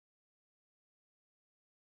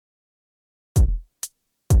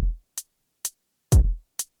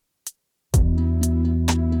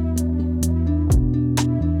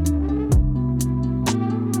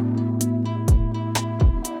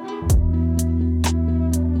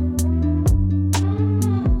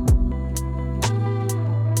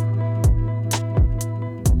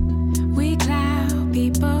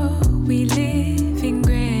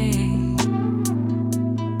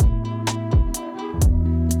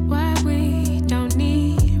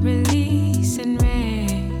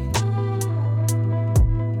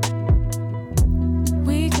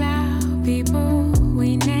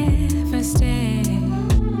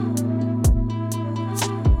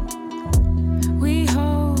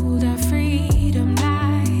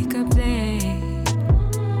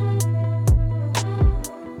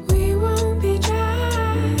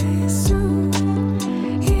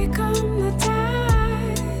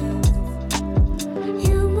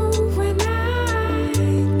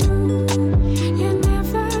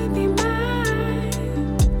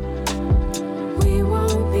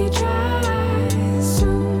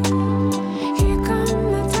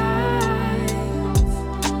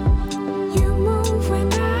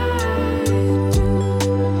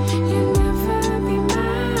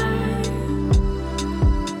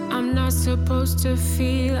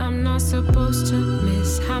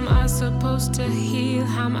supposed to heal?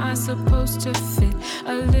 How am I supposed to fit?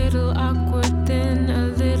 A little awkward, then a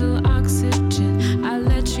little oxygen. I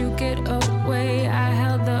let you get away, I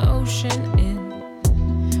held the ocean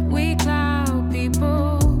in. We cloud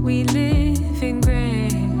people, we live in gray.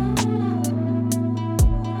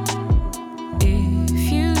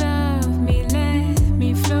 If you love me, let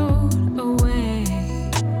me float away.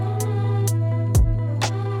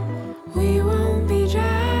 We won't be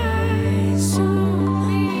dry soon.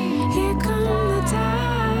 Here come the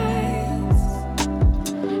tides.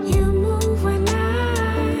 You move when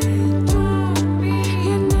I do.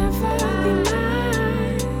 You'll never be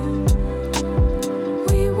mine.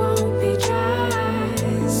 We won't be dry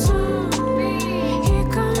soon. Here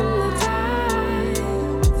come the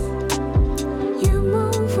tides. You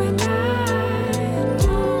move when I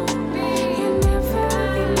do. You'll never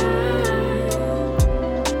be mine.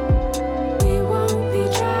 We won't be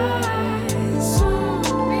dry soon.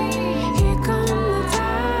 Here come the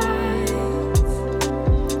tides.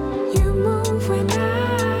 You move when I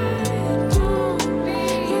do.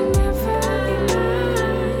 You'll never be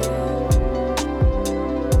mine.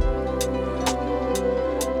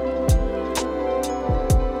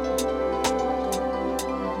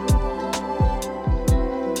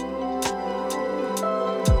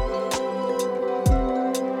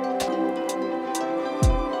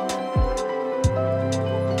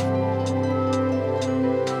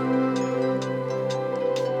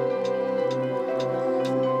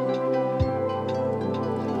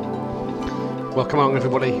 Welcome along,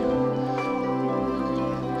 everybody.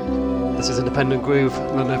 This is Independent Groove,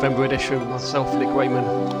 the November edition with myself, Nick Raymond.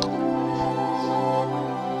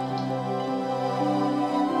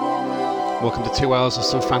 Welcome to 2 hours of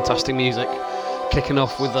some fantastic music, kicking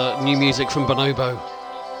off with new music from Bonobo.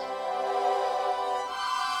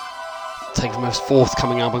 Take the most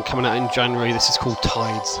forthcoming album coming out in January. This is called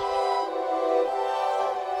Tides.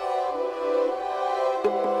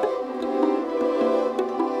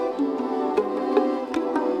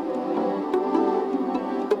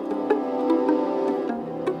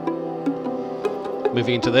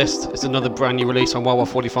 Moving into this, it's another brand new release on Wild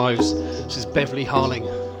 45s. This is Beverly Harling.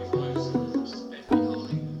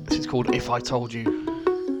 This is called If I Told You.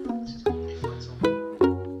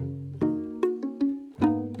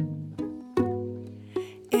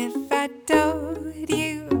 If I told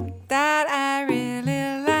you that I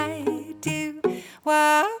really liked you,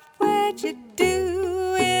 what would you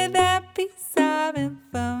do with that piece of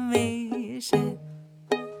information?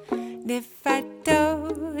 If I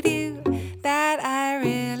told you that I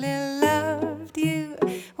really loved you,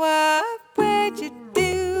 what would you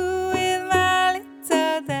do with my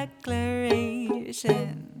little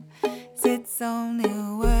declaration? 'Cause it's only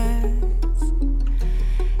words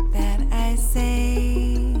that I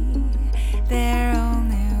say, they're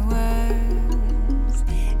only words,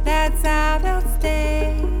 that's how they'll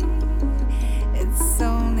stay. It's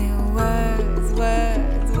only words,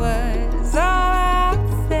 words, words, all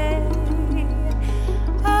I'll say.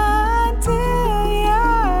 Until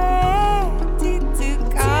you're ready to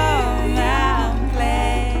come and play.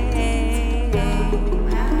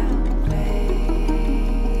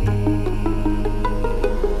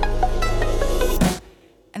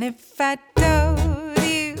 And if I told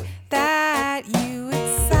you that you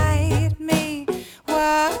excite me,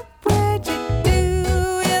 what would you do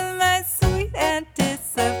with my sweet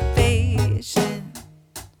anticipation?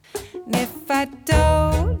 And if I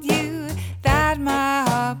told you that my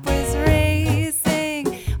heart was racing,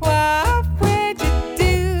 what would you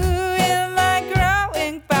do with my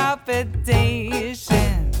growing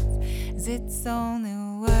palpitations? 'Cause it's only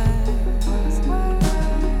words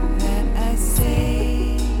that I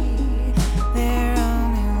say, they're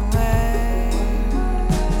only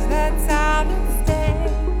words, that's how they stay.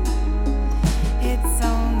 It's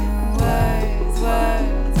only words,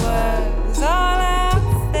 words, words, all I'll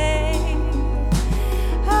say.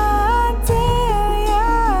 Until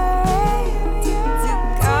you're ready to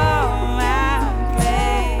come and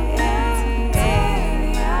play.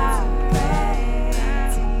 I'll play.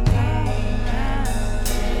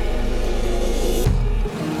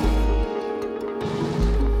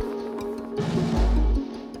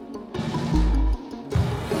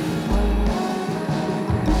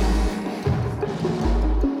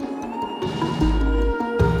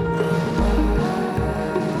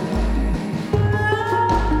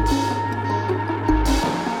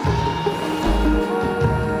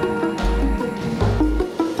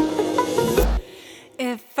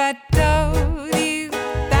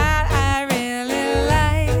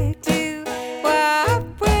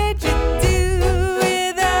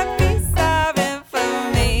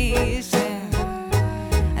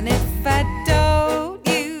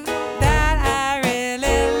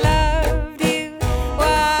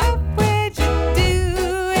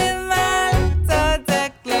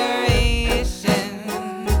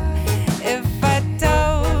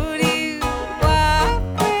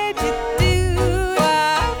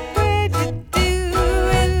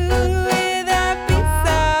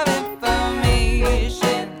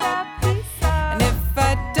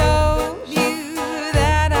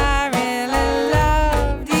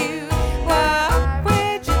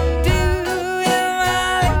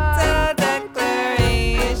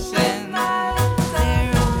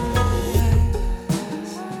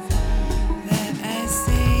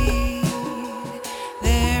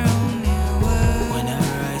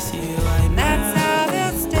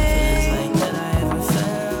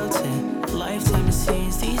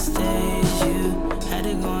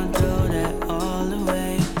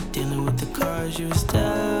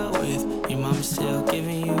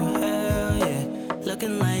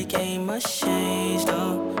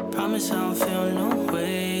 promise I don't feel no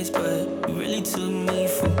ways, but you really took me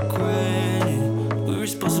for granted. We were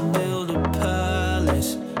supposed to build a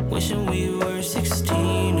palace, wishing we were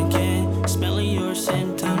 16 again. Smelling your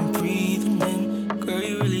scent, I'm breathing in. Girl,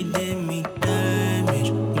 you really did me damage.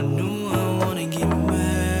 I knew I wanna get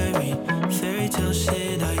married. Fairy tale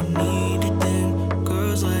shit I needed then.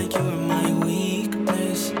 Girls like you were my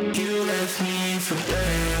weakness. You left me for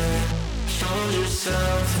dead. Showed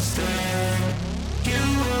yourself instead. You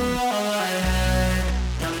were all I had.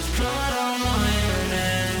 Now there's blood on my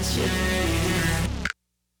hands, yeah.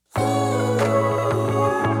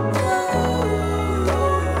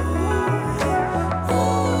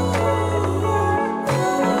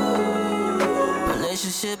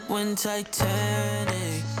 Relationship went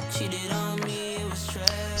Titanic. Cheated on me, it was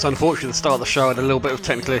tragic. So unfortunately, the start of the show had a little bit of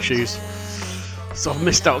technical issues, so I've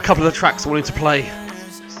missed out a couple of the tracks I wanted to play,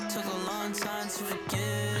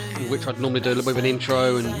 which I'd normally do a little bit of an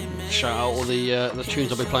intro and shout out all the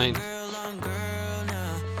tunes I'll be playing. So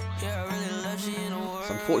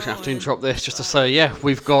unfortunately I have to interrupt this just to say, yeah,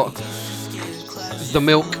 we've got The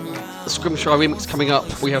Milk, the Scrimshire remix coming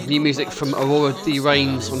up. We have new music from Aurora D.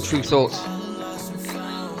 Rains on True Thoughts,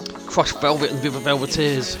 Crushed Velvet and Viva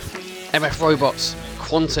Velveteers, MF Robots,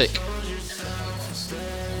 Quantic,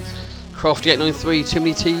 Crafty 893, Too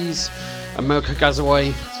Many T's, America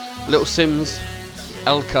Gazaway, Little Sims,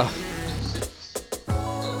 Elka,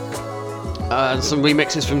 and some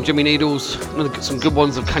remixes from Jimmy Needles, some good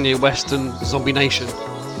ones of Kanye West and Zombie Nation,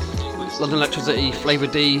 London Electricity, Flavor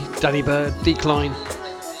D, Danny Bird, Decline.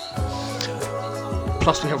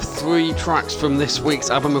 Plus we have 3 tracks from this week's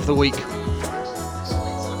Album of the Week.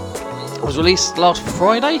 It was released last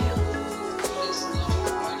Friday.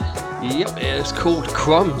 Yep, it's called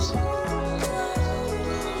Crumbs.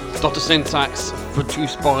 Dr. Syntax,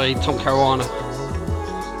 produced by Tom Caruana.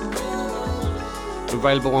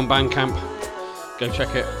 Available on Bandcamp. Go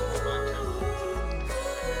check it.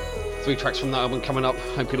 3 tracks from that album coming up.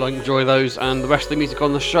 Hope you enjoy those and the rest of the music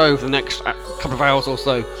on the show for the next couple of hours or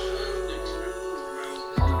so.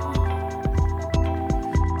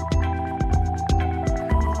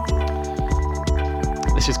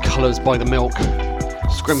 This is Colours by The Milk.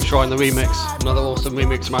 Scrimshire in the remix. Another awesome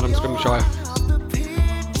remix from Adam Scrimshire.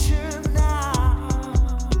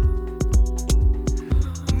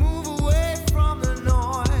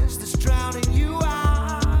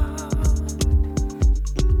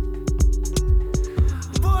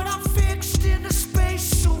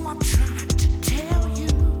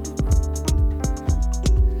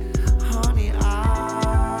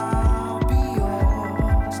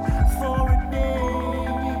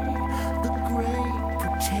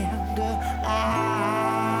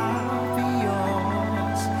 I'll be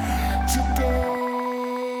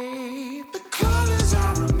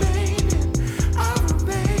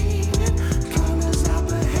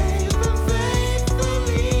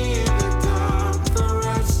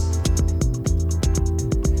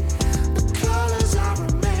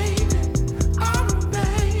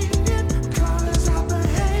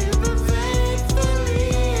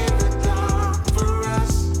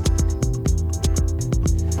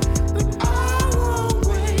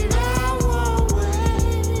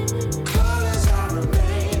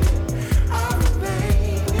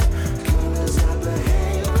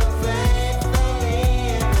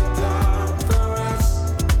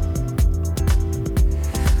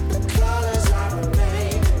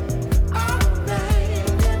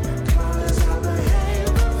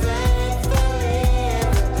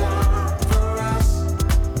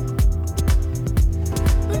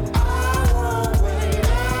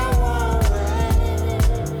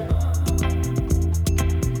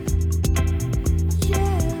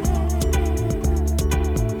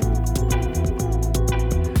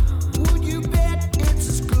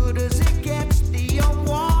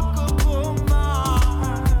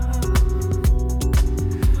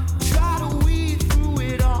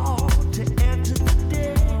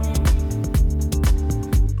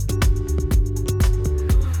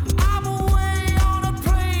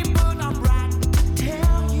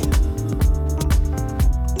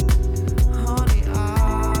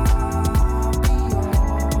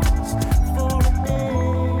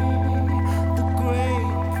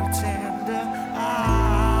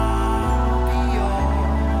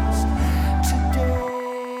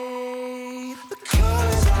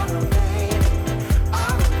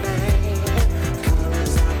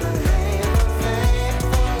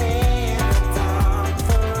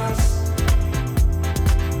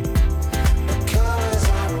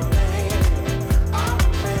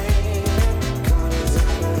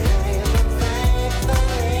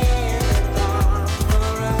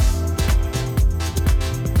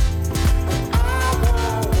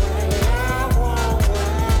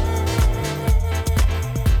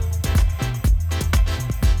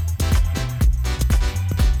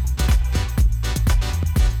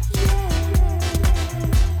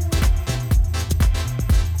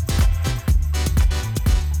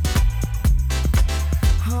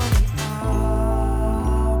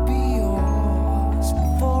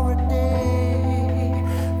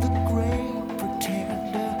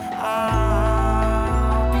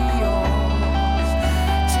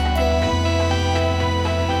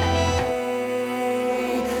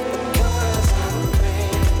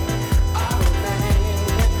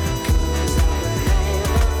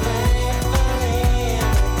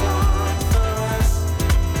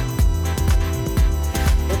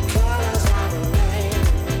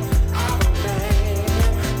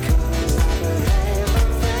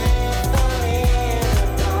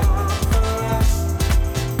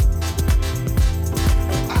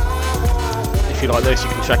if you like this, you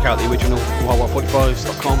can check out the original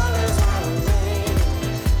wild45s.com.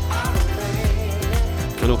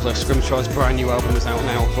 And also Scrimshire's brand new album is out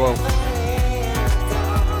now as well.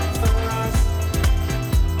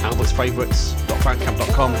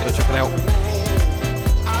 Albert'sFavourites.bandcamp.com, go check it out.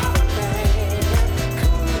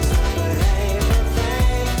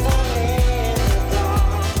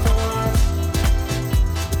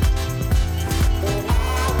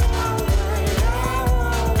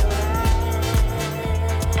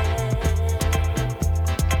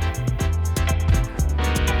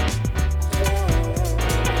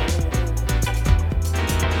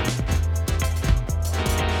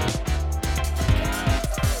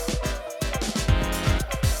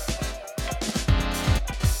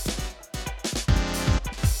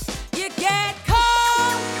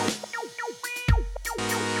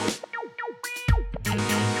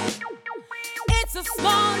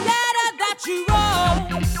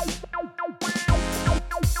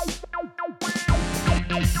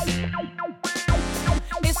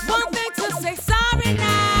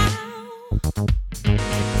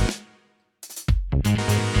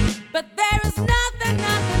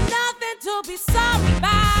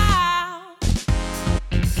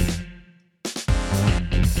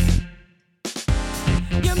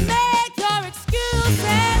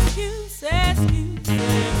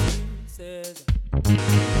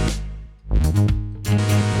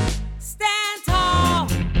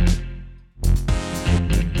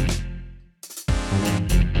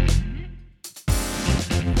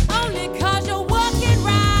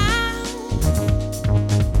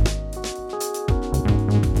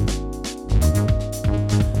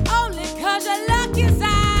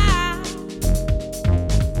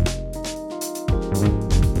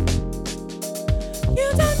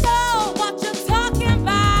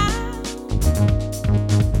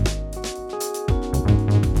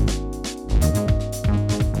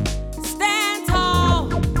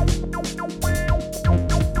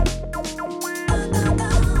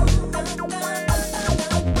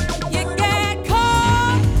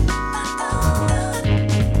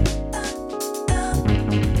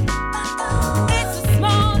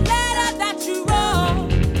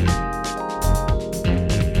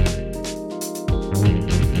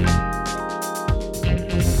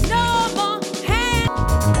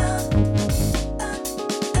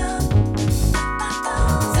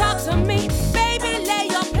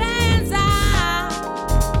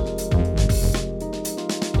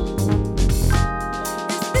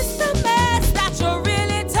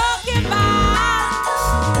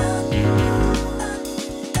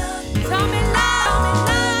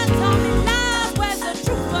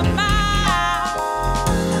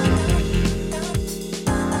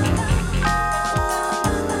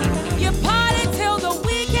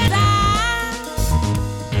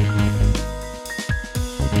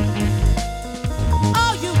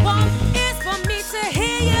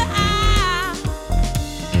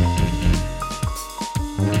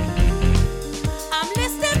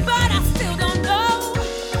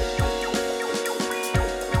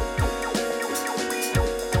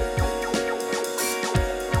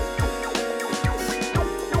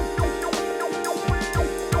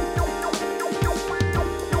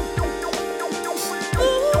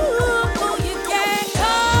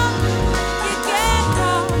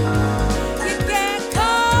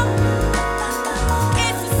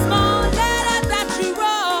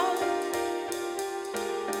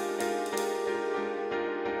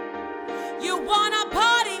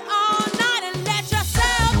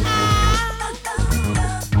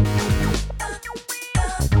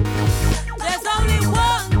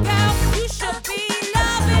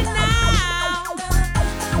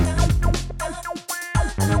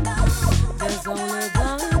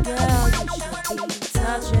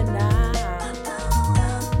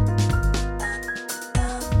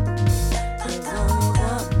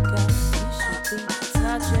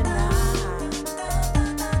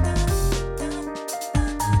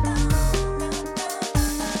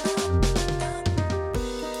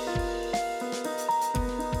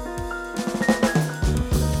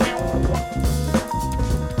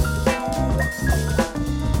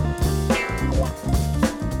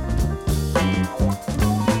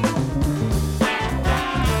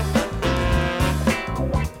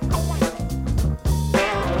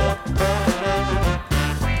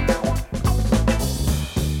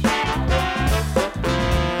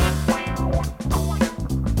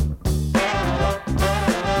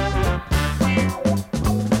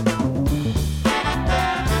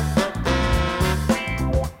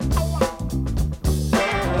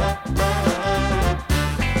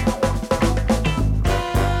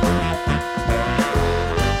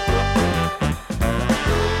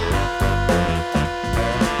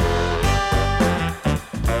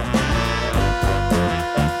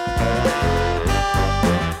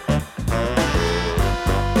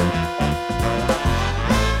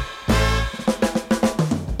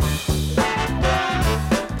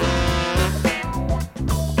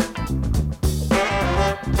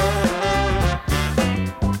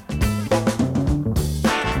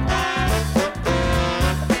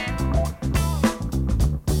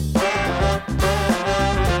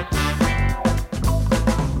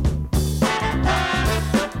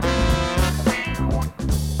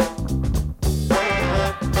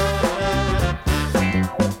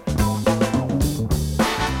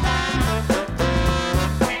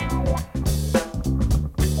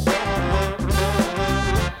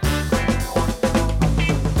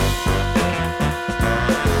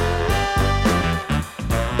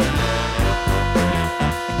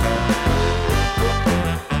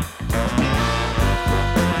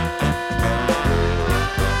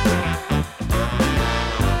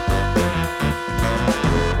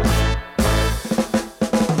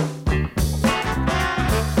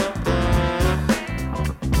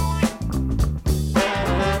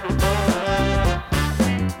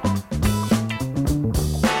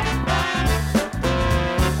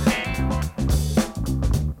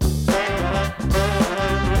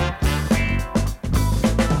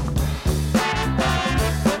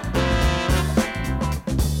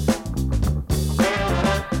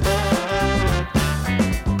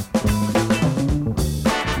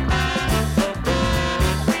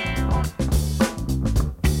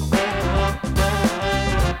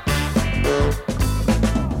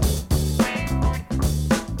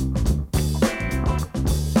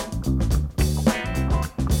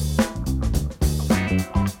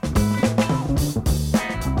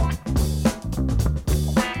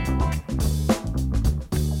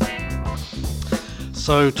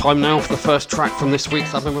 So, time now for the first track from this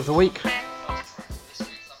week's Album of the Week.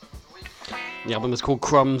 The album is called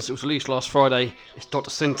Crumbs. It was released last Friday. It's Dr.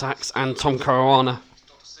 Syntax and Tom Caruana.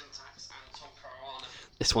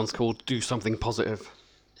 This one's called Do Something Positive.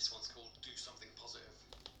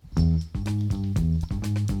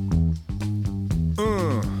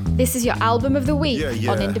 This is your Album of the Week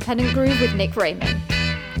on Independent Groove with Nick Raymond.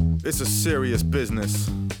 It's a serious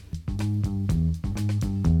business,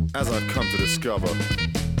 as I've come to discover.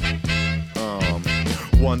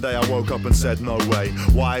 One day I woke up and said, no way.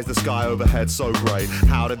 Why is the sky overhead so grey?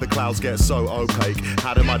 How did the clouds get so opaque?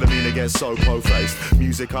 How did my demeanour get so po-faced?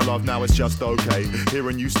 Music I love now, it's just okay.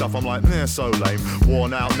 Hearing new stuff, I'm like, so lame.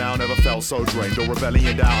 Worn out now, never felt so drained. Or rebelling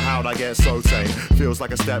in doubt, how'd I get so tame? Feels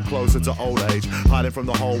like a step closer to old age. Hiding from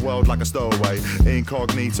the whole world like a stowaway.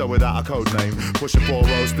 Incognito without a code name. Pushing 4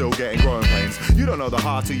 rows, still getting growing pains. You don't know the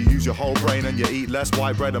heart till you use your whole brain. And you eat less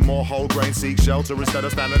white bread and more whole grain. Seek shelter instead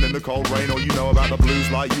of standing in the cold rain. All you know about the blues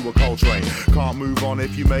like you were Coltrane. Can't move on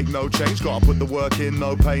if you make no change. Gotta put the work in,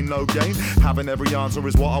 no pain, no gain. Having every answer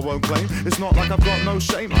is what I won't claim. It's not like I've got no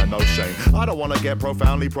shame, I know shame. I don't wanna get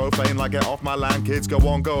profoundly profane. Like get off my land, kids, go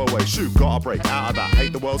on, go away. Shoot, gotta break out of that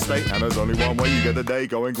hate the world state. And there's only one way you get the day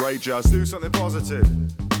going great. Just do something positive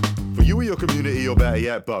for you or your community, or better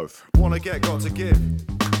yet, both. Wanna get, got to give.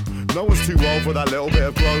 No one's too old for that little bit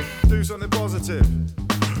of growth. Do something positive.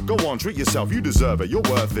 Go on, treat yourself, you deserve it, you're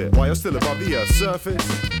worth it. While you're still above the earth's surface,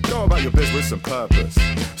 go about your biz with some purpose.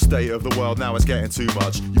 State of the world, now it's getting too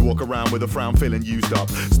much. You walk around with a frown feeling used up.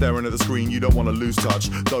 Staring at the screen, you don't want to lose touch.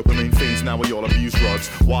 Dopamine fiends, now we all abuse drugs.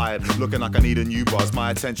 Wired, looking like I need a new buzz.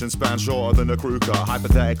 My attention span shorter than a crew car.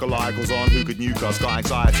 Hypothetical icons on who could nuke us. Got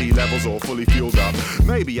anxiety levels all fully fueled up.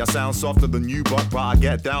 Maybe I sound softer than you, but I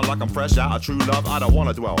get down like I'm fresh out of true love. I don't want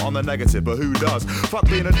to dwell on the negative, but who does? Fuck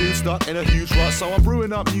being a dude stuck in a huge rut. So I'm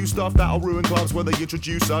brewing up new stuff that'll ruin clubs where they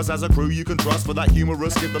introduce us as a crew you can trust. For that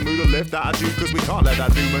humorous, give the mood a lift attitude, cause we can't let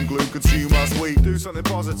that doom and gloom consume us. We do something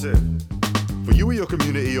positive for you or your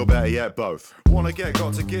community, or better yet, both. Wanna get,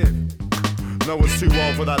 got to give. No one's too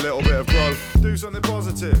old for that little bit of growth. Do something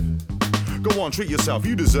positive. Go on, treat yourself,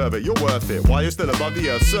 you deserve it, you're worth it. While you're still above the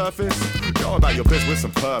earth's surface, go about your biz with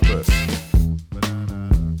some purpose.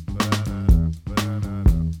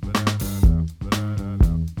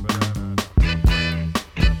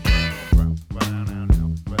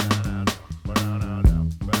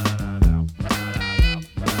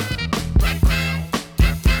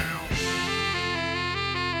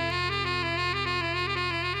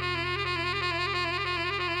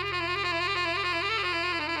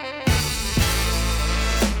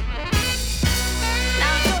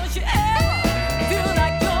 Now don't you ever feel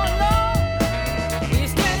like you're alone.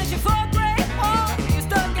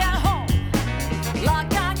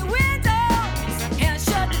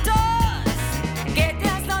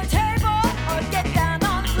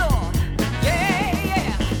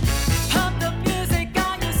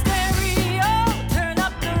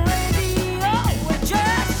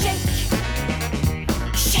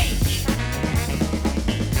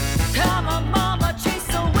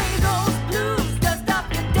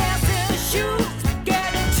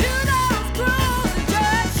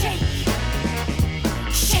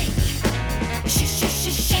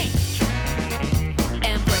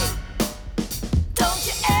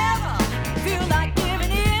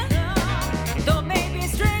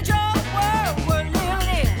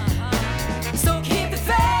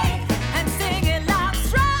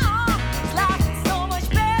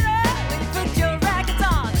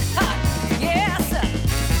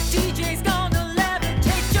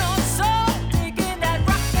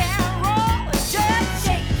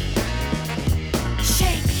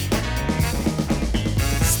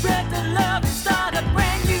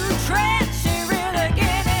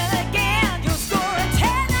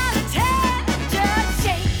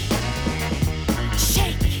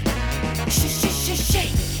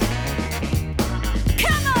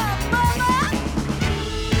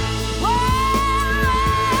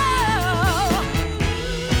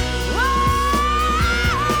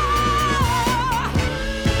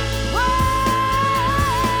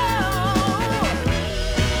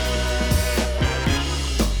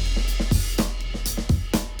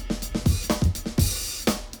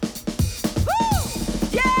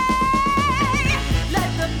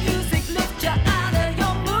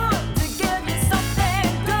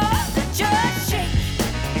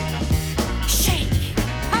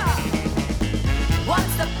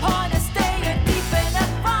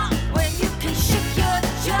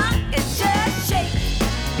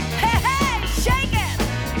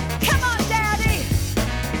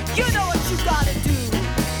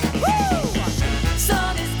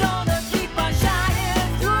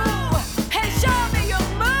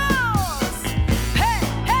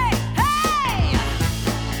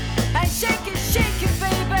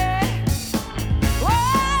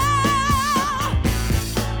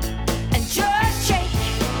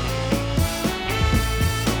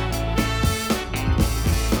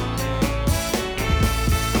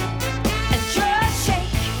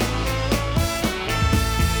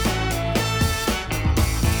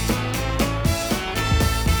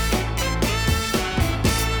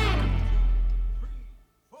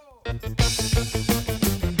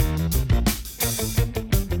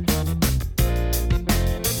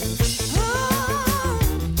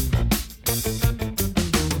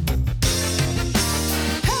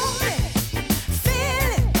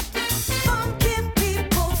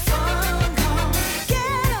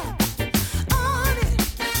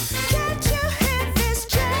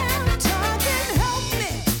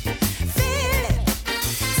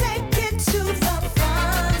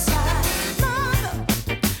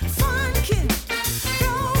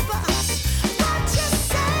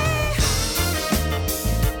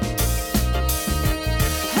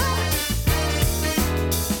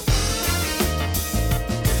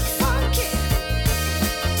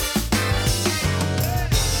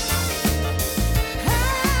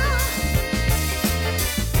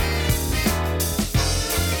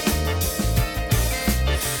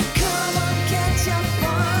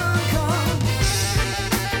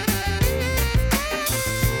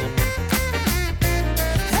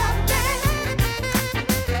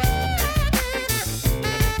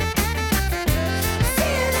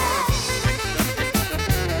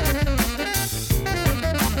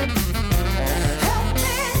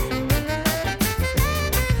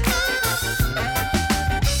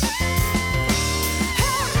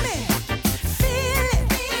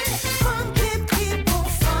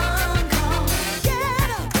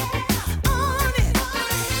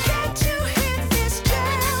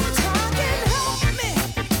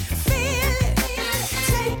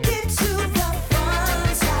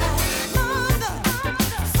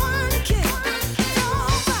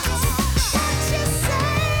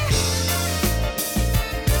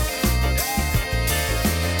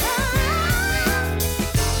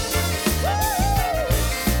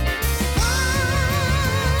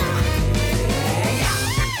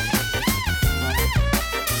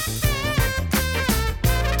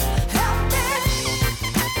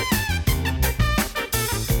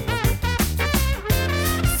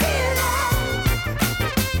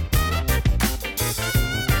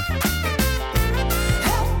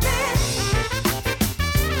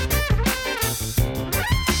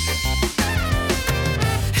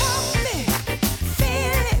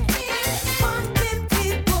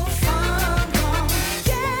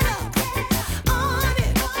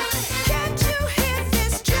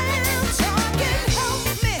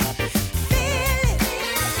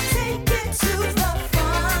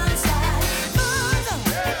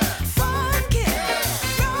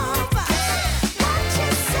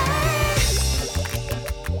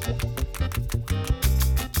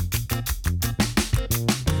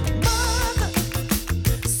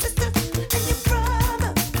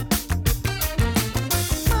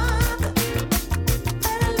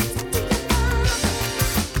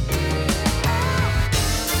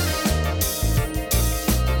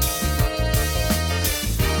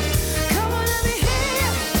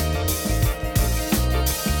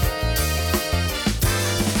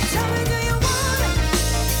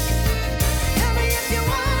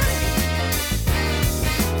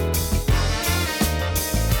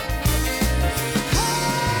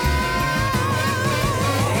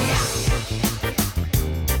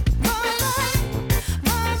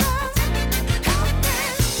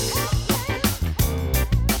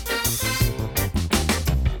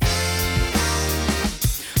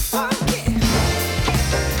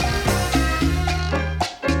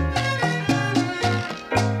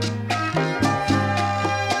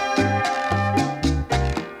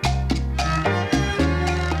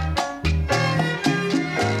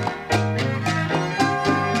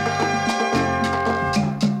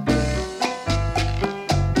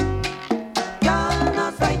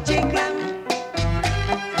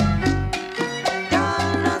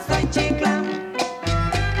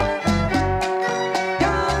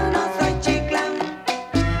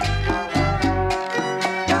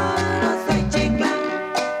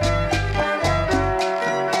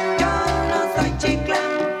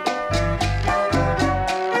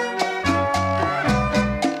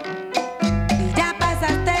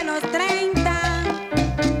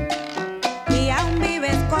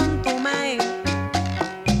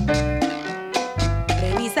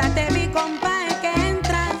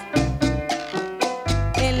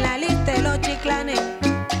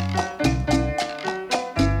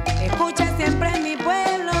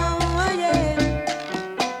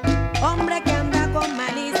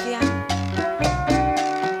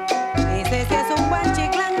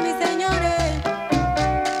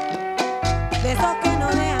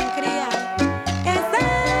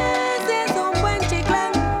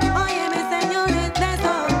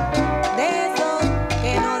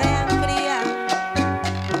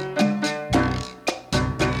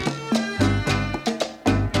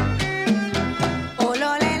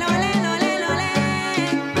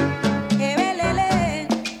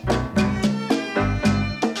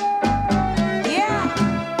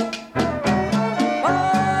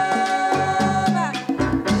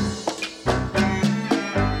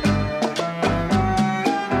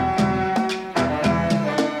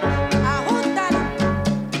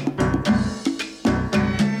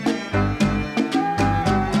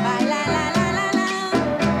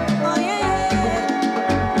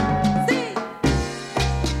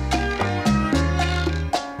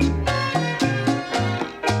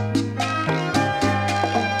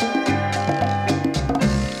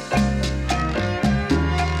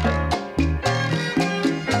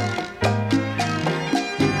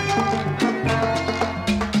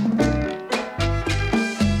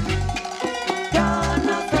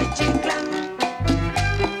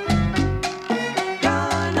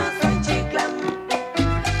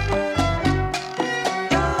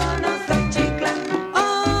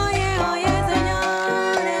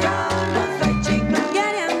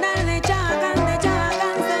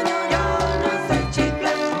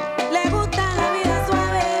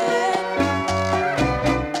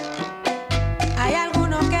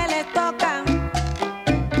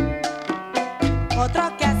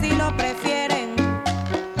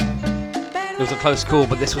 close call,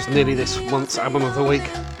 but this was nearly this month's album of the week.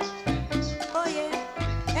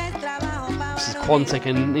 This is Quantic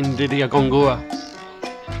and Indidia Gongora.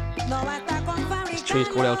 This tune's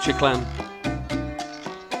called El Chiclan.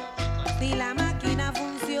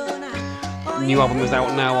 New album is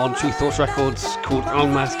out now on True Thoughts Records called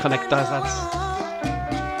Almas Conectadas.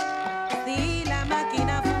 If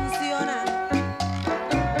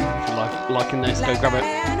you like liking this, go grab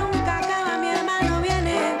it.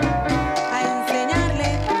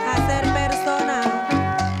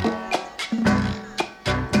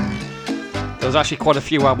 There's actually quite a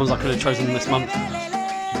few albums I could have chosen this month.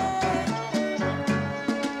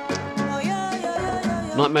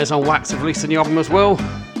 Nightmares on Wax have released a new album as well.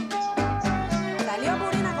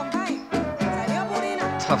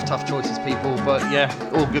 Tough choices, people, but yeah,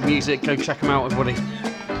 all good music. Go check them out, everybody.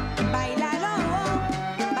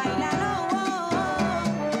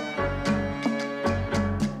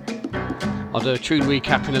 I'll do a tune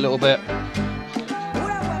recap in a little bit.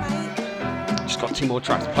 Just got 2 more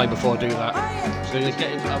tracks to play before I do that. So I'm going to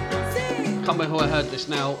get into, I can't remember who I heard this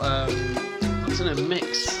now. It's in a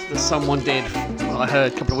mix that someone did, I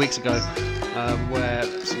heard a couple of weeks ago, where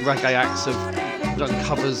some reggae acts have done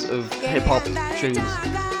covers of hip-hop tunes.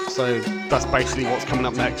 So that's basically what's coming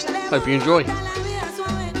up next. Hope you enjoy.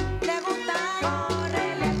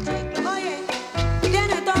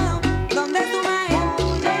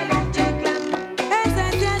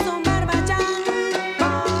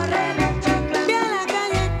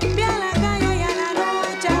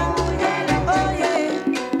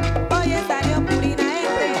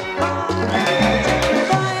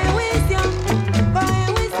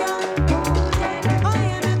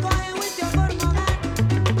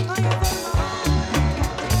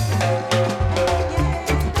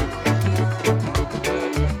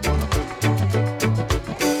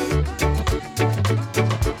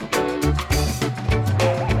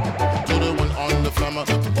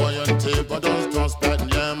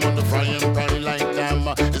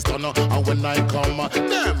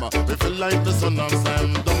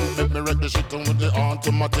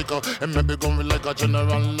 And maybe going like a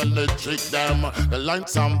General Electric damn. The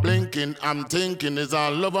lights I'm blinking, I'm thinking is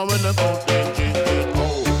all over when the boat they drinking.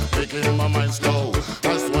 Oh, making my mind slow.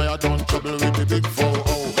 That's why I don't trouble with the big four.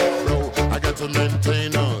 Oh, bro, I got to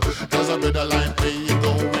maintain her. Cause a bit of like me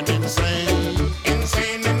going insane.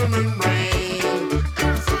 Insane in the membrane.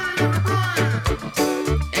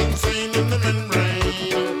 Insane in the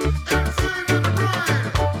membrane.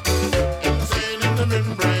 Insane in the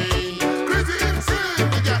membrane. Crazy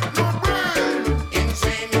insane, you got no brain.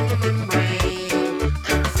 Insane in the membrane.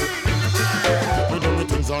 We do the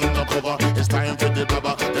things on the cover. It's time for the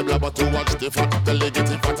blabber. The blabber to watch the fat belly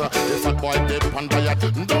getting fatter. The fat boy dip on diet.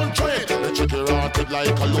 Don't try it. The chicky rotted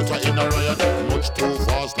like a looter in a riot. Much too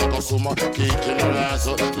fast like a summer. Kicking her ass.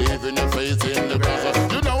 Leaving your face in the grass.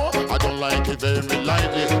 You know I don't like it very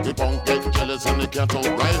lightly. The punk get jealous and they can't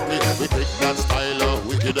outright me. We pick that style,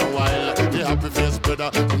 wicked and wild. The happy face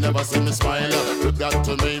brother, you never see me smile. We got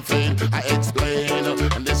to maintain, I explain.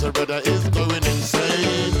 And this brother is going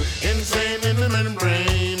insane. Insane in the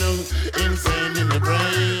membrane. Insane in the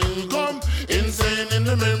brain. Come, insane in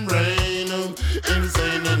the membrane.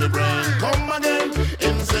 Insane in the brain. Come again.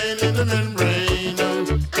 Insane in the membrane.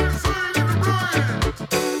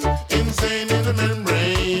 Insane in the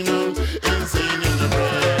membrane. Insane in the brain.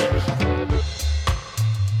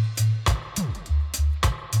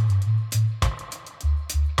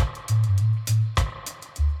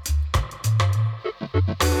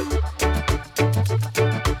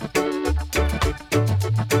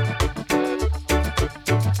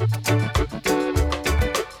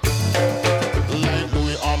 Like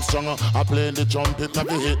Louis Armstrong, I play the trumpet,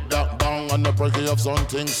 never hit that bang on the breaking of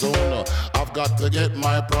something soon. I've got to get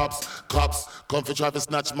my props, cops, come for try to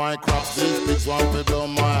snatch my crops. These pigs want to blow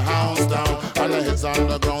my house down, and the heads on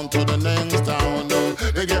the ground to the next town.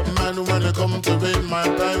 They get mad when they come to raid my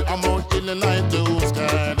bag. I'm out in the night too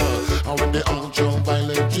scared. And when they out your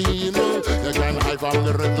violent dream, you can hide from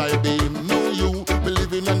the red light beam. No, you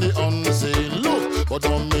believing in the unseen. Look, but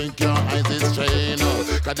don't make your eyes strain.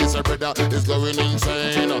 Cause this brother is going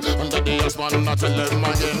insane. Under the husband, I tell them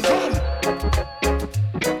again, come.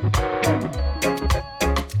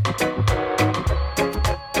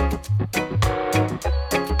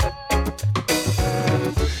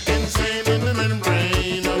 Insane in the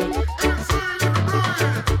membrane.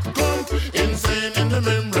 Come, insane in the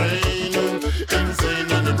membrane.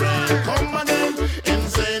 Insane in the brain. Come again,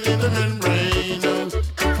 insane in the membrane.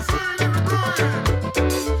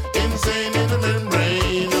 Insane in the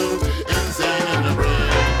membrane. Insane in the brain.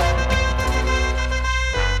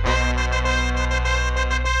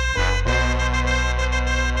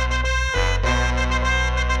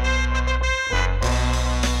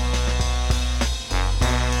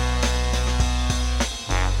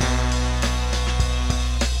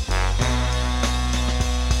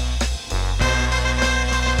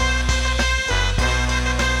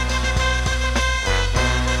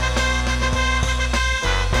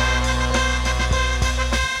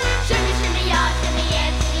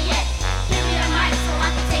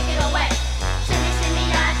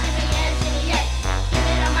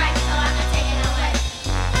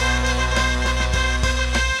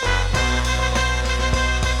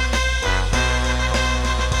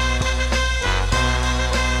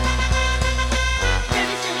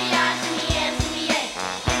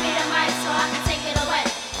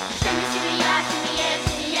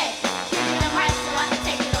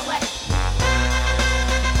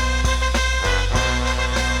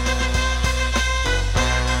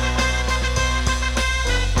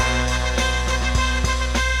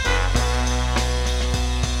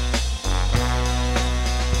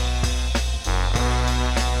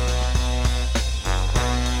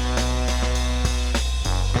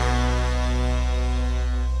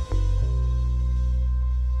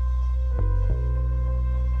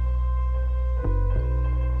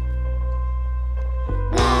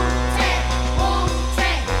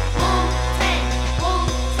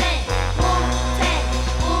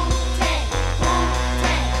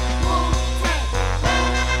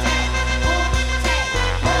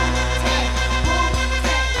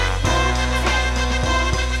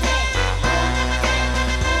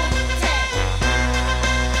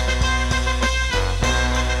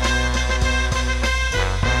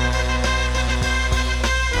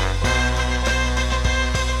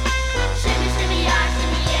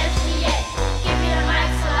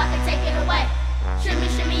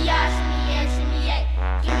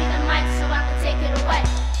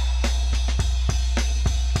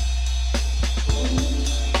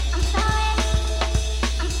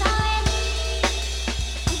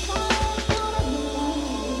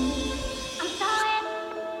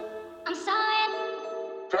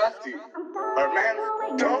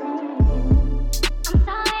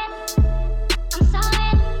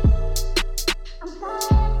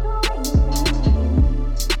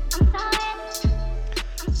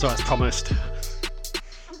 So as promised,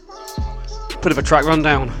 bit of a track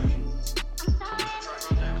rundown.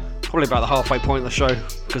 Probably about the halfway point of the show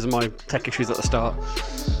because of my tech issues at the start.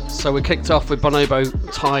 So we kicked off with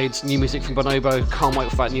Bonobo, Tides, new music from Bonobo. Can't wait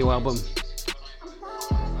for that new album.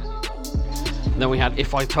 And then we had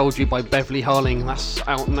If I Told You by Beverly Harling. That's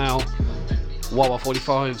out now. Wawa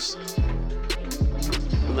 45s.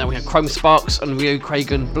 And then we had Chrome Sparks and Rio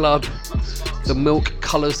Cragen, Blood. The Milk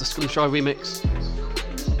Colours, the Scrimshire remix.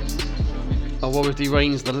 Aurora D.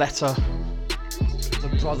 Rains, The Letter.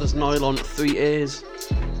 The Brothers Nylon, 3 Ears.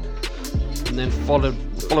 And then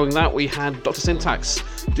following that we had Dr. Syntax,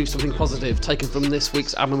 Do Something Positive, taken from this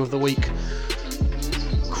week's album of the week,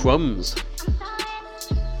 Crumbs.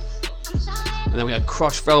 And then we had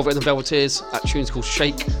Crush, Velvet and the Velveteers, that tune's called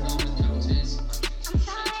Shake.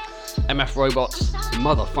 MF Robots,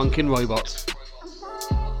 Motherfunkin' Robots.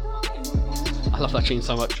 I love that tune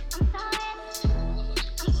so much.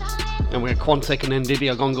 And we had Quantic and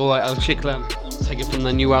Ndidia Gongora El Chiclan, taken from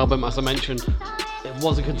their new album, as I mentioned. It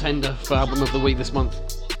was a contender for album of the week this month.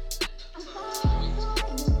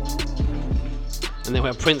 And then we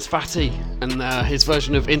have Prince Fatty and his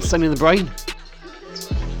version of Insane in the Brain.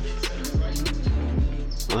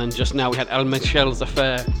 And then just now we had El Michel's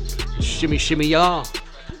Affair, Shimmy Shimmy Ya.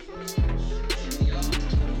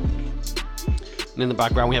 And in the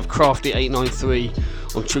background we have Crafty 893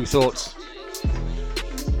 on True Thoughts.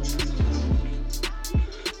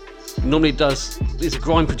 Normally he's a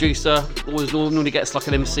grime producer, always normally gets like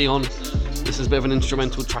an MC on. This is a bit of an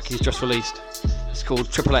instrumental track he's just released. It's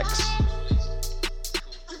called Triple X.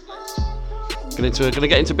 Gonna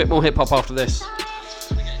get into a bit more hip hop after this.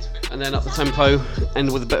 And then up the tempo,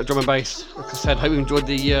 end with a bit of drum and bass. Like I said, hope you enjoyed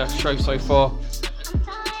the show so far.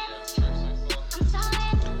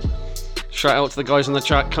 Shout out to the guys in the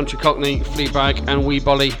chat, Country Cockney, Fleabag and Wee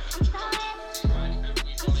Bolly.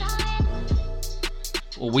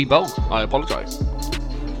 Or Wee Bowl, I apologise.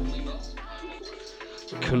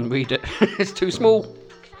 Couldn't read it, it's too small.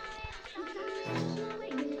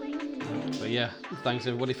 But yeah, thanks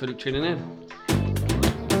everybody for tuning in.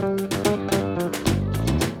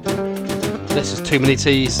 This is Too Many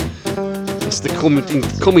T's. It's the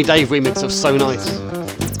Call Me Dave remix of So Nice.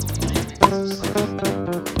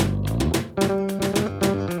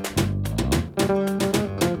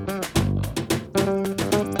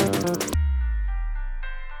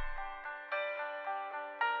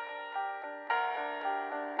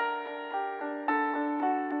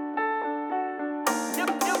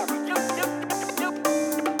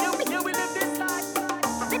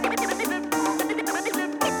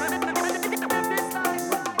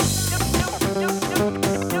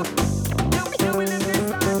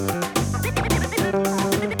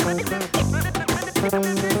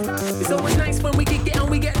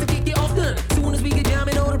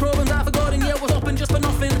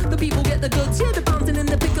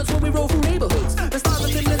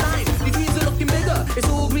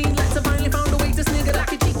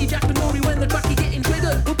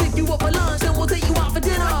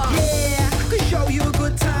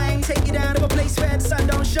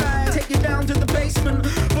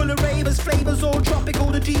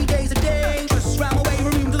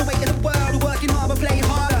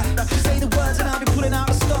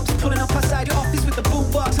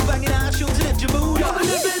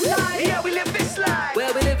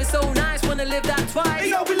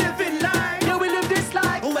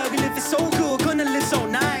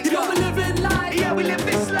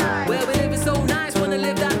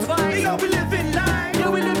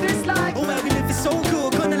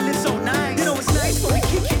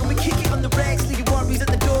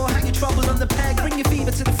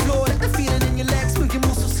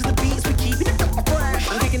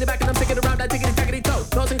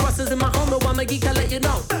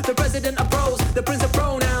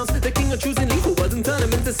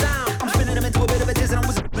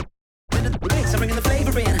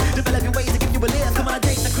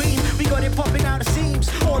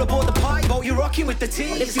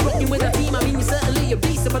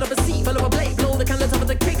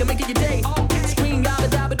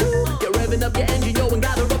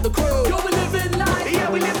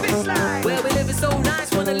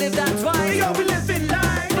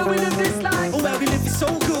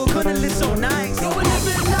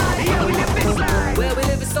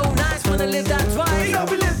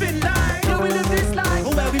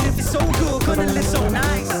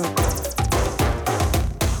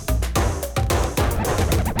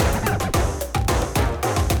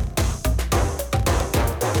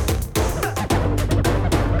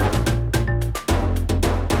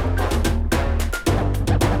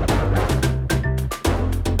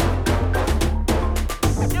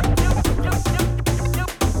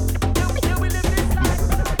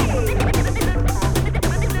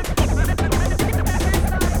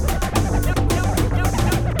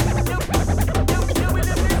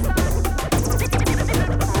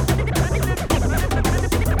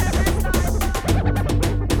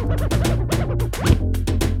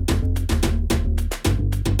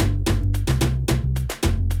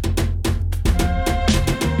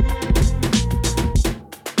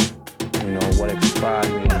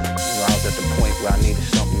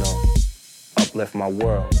 uplift my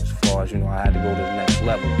world as far as, I had to go to the next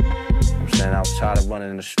level. I'm saying I was tired of running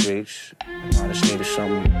in the streets. I just needed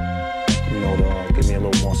something, to give me a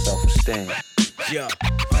little more self-esteem. Yeah.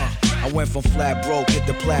 I went from flat broke, hit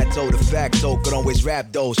the plateau, de facto, could always rap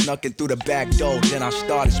though, snuck in through the back door. Then I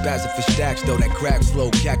started spazzing for stacks though, that crack flow,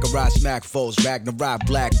 Kakarot, smack foes, Ragnarok,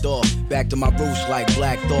 blacked off. Back to my roots like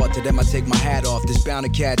Black Thought, to them I take my hat off. This bound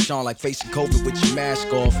to catch on like facing COVID with your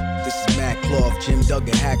mask off. This is Matt Cloth, Jim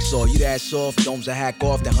Duggan, Hacksaw. You that soft, domes a hack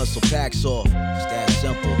off, then hustle packs off. It's that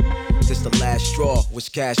simple. This the last straw, was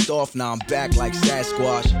cast off, now I'm back like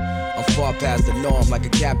Sasquatch. I'm far past the norm like a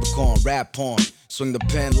Capricorn, rap porn. Swing the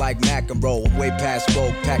pen like McEnroe, I'm way past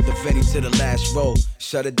vogue. Pack the Vinny to the last row.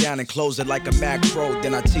 Shut it down and close it like a Mac Pro.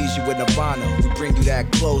 Then I tease you with Nirvana. We bring you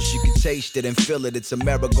that close, you can taste it and feel it. It's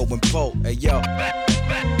Amerigo and Poe. Hey yo.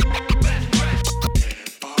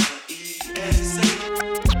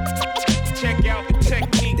 Check out the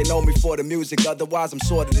technique. They know me for the music, otherwise I'm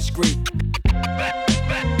sort of discreet.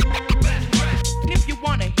 If you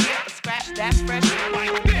wanna hear a scratch that's fresh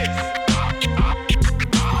like this.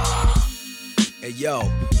 Hey yo,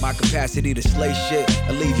 my capacity to slay shit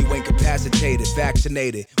and leave you incapacitated,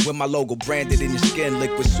 vaccinated. With my logo branded in your skin,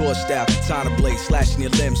 liquid sword staff, katana blade, slashing your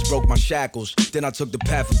limbs, broke my shackles. Then I took the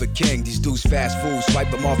path of a king. These dudes fast food, swipe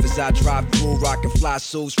them off as I drive through, rocking fly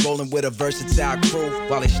suits, rolling with a versatile crew.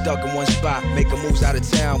 While they stuck in one spot, making moves out of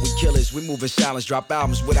town. We killers, we move in silence, drop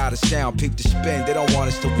albums without a sound. Peep the spin, they don't want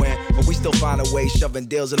us to win, but we still find a way, shoving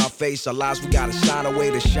deals in our face. Our lives, we gotta shine a way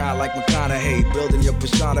to shine like McConaughey. Building your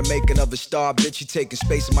persona, making of a star, bitch. You taking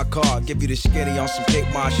space in my car, give you the skinny on some Cape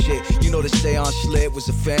Moss shit. You know the Seance Slid was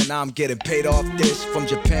a fan, now I'm getting paid off this. From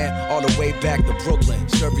Japan all the way back to Brooklyn,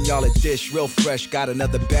 serving y'all a dish real fresh, got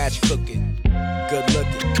another batch cooking. Good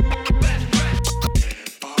looking.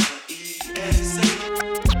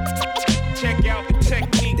 Check out the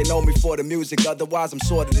technique. They know me for the music, otherwise I'm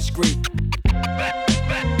sort of discreet.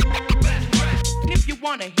 If you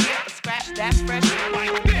wanna hear a scratch that's fresh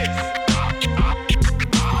like this.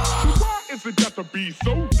 Is it got to be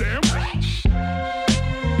so damn fresh?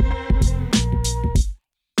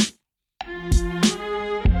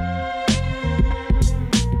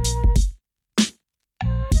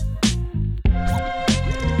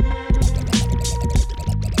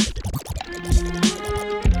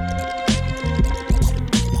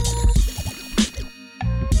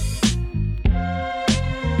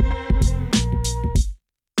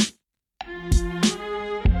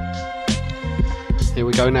 Here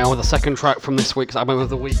we go now with the second track from this week's album of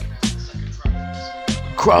the week.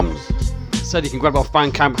 Crumbs. Said you can grab it off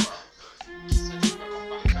Bandcamp.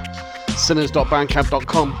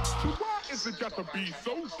 Sinners.bandcamp.com.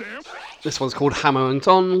 This one's called Hammer and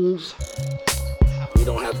Tongs. You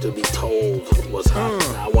don't have to be told what's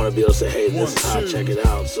happening. I want to be able to say, hey, this is how, check it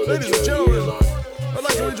out, so that your ears aren't. I'd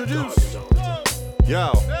like to introduce.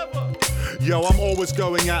 Yo, I'm always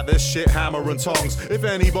going at this shit, hammer and tongs. If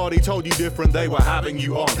anybody told you different, they were having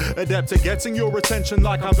you on. Adept at getting your attention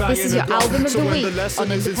like I'm banging. This is your album of the week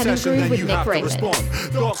on Independent Groove with Nick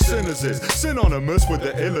Raymond. Doc Sinners is synonymous with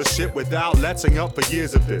the illest shit without letting up for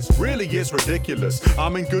years of this. Really, it's ridiculous.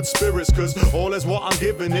 I'm in good spirits, cause all is what I'm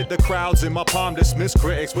giving it. The crowds in my palm dismiss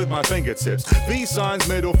critics with my fingertips. V signs,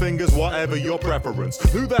 middle fingers, whatever your preference.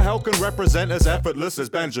 Who the hell can represent as effortless as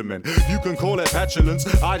Benjamin? You can call it petulance,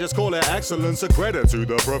 I just call it excellence. A credit to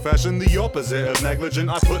the profession, the opposite of negligent.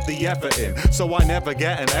 I put the effort in, so I never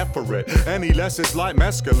get an F for it. Any less it's like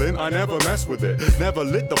mescaline, I never mess with it. Never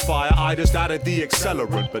lit the fire, I just added the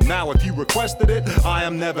accelerant. But now if you requested it, I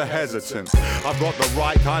am never hesitant. I've got the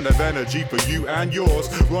right kind of energy for you and yours.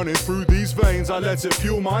 Running through these veins, I let it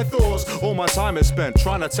fuel my thoughts. All my time is spent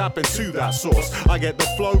trying to tap into that source. I get the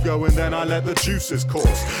flow going, then I let the juices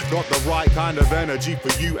course. Got the right kind of energy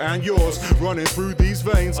for you and yours. Running through these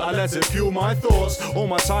veins, I let it fuel my thoughts. All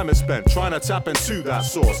my time is spent trying to tap into that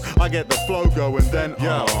source. I get the flow going, then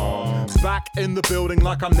back in the building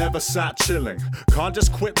like I'm never sat chilling. Can't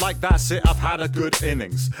just quit like that's it, I've had a good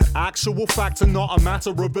innings. Actual fact and not a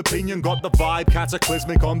matter of opinion. Got the vibe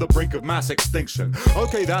cataclysmic on the brink of mass extinction.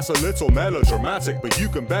 Okay, that's a little melodramatic, but you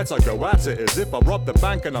can bet I go at it as if I robbed the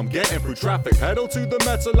bank and I'm getting through traffic. Pedal to the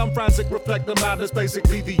metal, I'm frantic, reflect the madness.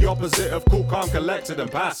 Basically the opposite of cool, calm, collected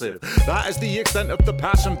and passive. That is the extent of the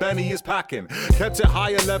passion Benny is is packing. Kept it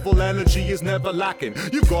higher level, energy is never lacking.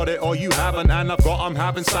 You've got it or you haven't, and I'm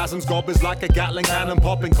having spasms. Gob is like a Gatling cannon,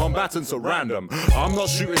 popping combatants at random. I'm not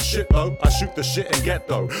shooting shit though, I shoot the shit and get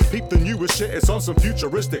though. Peep the newest shit, it's on some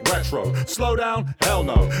futuristic retro. Slow down? Hell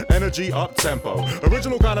no. Energy up tempo.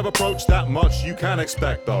 Original kind of approach, that much you can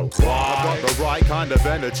expect though. I've got the right kind of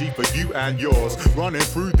energy for you and yours. Running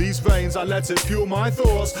through these veins, I let it fuel my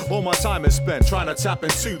thoughts. All my time is spent trying to tap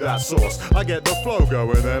into that source. I get the flow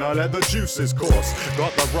going, then I let the juices course.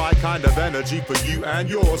 Got the right kind of energy for you and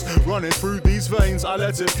yours. Running through these veins, I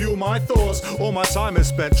let it fuel my thoughts. All my time is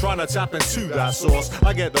spent trying to tap into that source.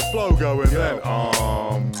 I get the flow going, then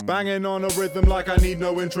banging on a rhythm like I need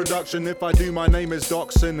no introduction. If I do, my name is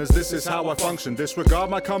Doc Sinners. This is how I function. Disregard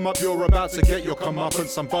my come up, you're about to get your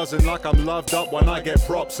comeuppance. I'm buzzing like I'm loved up when I get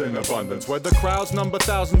props in abundance. Whether crowds number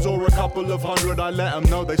thousands or a couple of hundred, I let them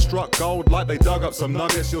know they struck gold like they dug up some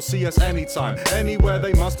nuggets. You'll see us anytime, anywhere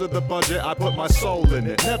they muster the budget. I put my soul in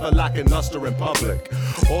it, never lacking luster in public.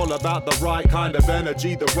 All about the right kind of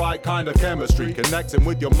energy, the right kind of chemistry, connecting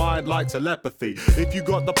with your mind like telepathy. If you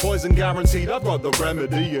got the poison guaranteed, I've got the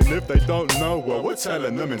remedy. And if they don't know, well, we're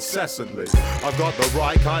telling them incessantly. I've got the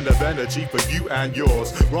right kind of energy for you and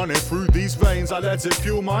yours. Running through these veins, I let it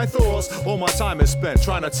fuel my thoughts. All my time is spent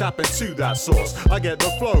trying to tap into that source. I get the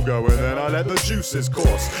flow going, then I let the juices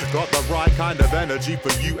course. Got the right kind of energy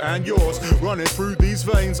for you and yours. Running through these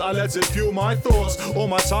veins, I let it fuel my thoughts. All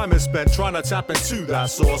my time is spent trying to tap into that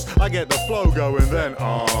source. I get the flow going, then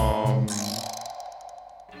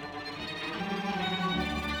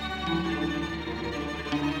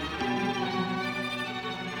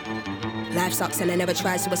Life sucks and I never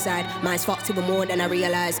tried suicide. Mine's fucked even more than I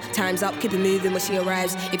realize. Time's up, keep it moving when she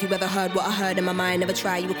arrives. If you ever heard what I heard in my mind, never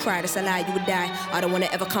try, you would cry, that's a lie, you would die. I don't wanna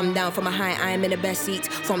ever come down from a high, I am in the best seat.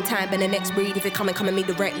 From time and the next breed, if you come at me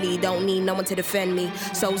directly. Don't need no one to defend me.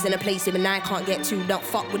 Souls in a place even I can't get to, don't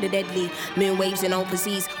fuck with the deadly. Moon waves and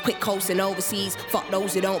overseas, quick coasting overseas. Fuck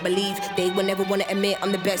those who don't believe, they will never wanna admit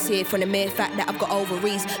I'm the best here. From the mere fact that I've got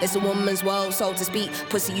ovaries. It's a woman's world, so to speak.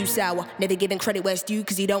 Pussy you sour, never giving credit where it's due,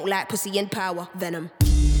 cause you don't like pussy in power. Venom.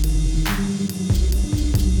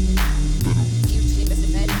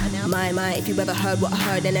 My, if you ever heard what I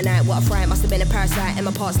heard in the night, what I fright, must have been a parasite in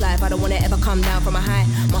my past life. I don't wanna ever come down from a high.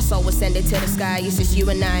 My soul was sending to the sky, it's just you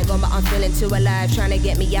and I. Gone, but I'm feeling too alive, trying to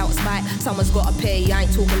get me out of spite. Someone's gotta pay, I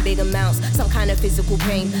ain't talking big amounts. Some kind of physical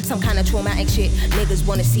pain, some kind of traumatic shit. Niggas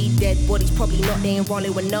wanna see dead bodies, probably not, they ain't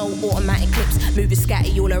rolling with no automatic clips. Moving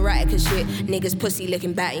scatty, all erratic and shit. Niggas pussy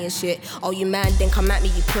looking batty and shit. Oh, you man, then come at me,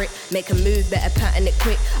 you prick. Make a move, better pattern it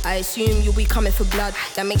quick. I assume you'll be coming for blood.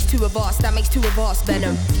 That makes two of us,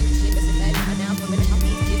 Venom.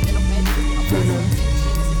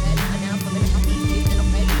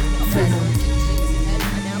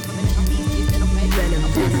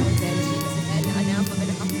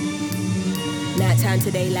 Nighttime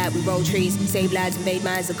to daylight, we roll trees, save lives, invade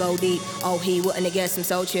minds, and go deep. Oh, he wouldn't have guessed I'm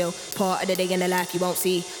so chill. Part of the day in the life you won't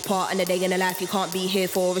see. Part of the day in the life you can't be here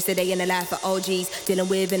for. It's the day in the life of OGs. Dealing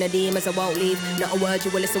with inner demons, I won't leave. Not a word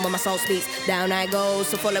you will listen when my soul speaks. Down I go,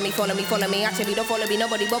 so follow me. Actually, don't follow me,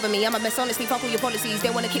 nobody bother me. I'm a mess, honestly, fuck all your policies. They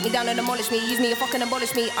wanna kick me down and demolish me. Use me or fucking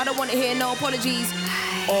abolish me. I don't wanna hear no apologies.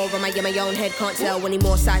 Or am I in my own head? Can't tell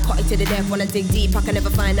anymore. Psychotic to the death. When I dig deep, I can never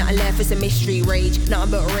find nothing left. It's a mystery, rage,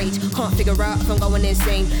 nothing but rage. Can't figure out if I'm going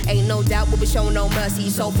insane. Ain't no doubt we'll be showing no mercy.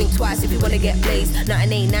 So think twice if you wanna get blazed.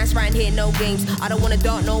 Nothing ain't nice right here, no games. I don't wanna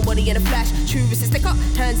dart nobody in a flash. True is a stick up,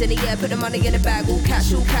 hands in the air, put the money in the bag. All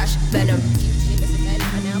cash, Venom.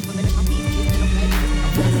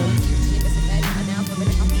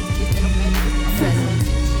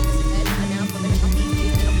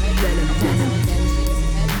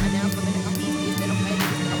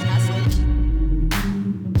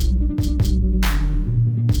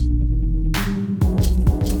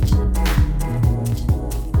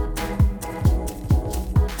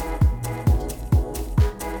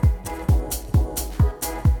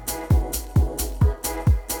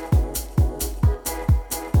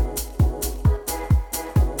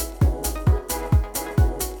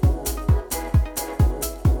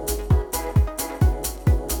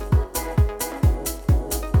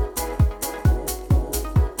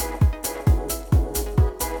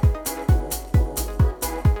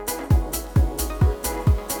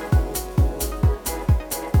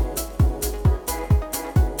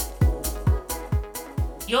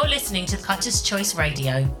 You're listening to Cutter's Choice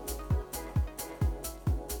Radio.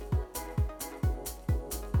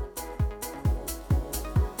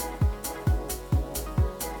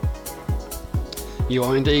 You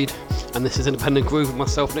are indeed, and this is Independent Groove with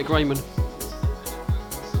myself, Nick Raymond.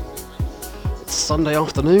 It's Sunday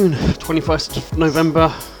afternoon, 21st of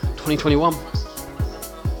November 2021.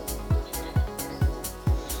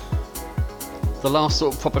 The last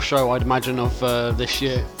sort of proper show, I'd imagine, of this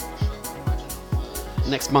year.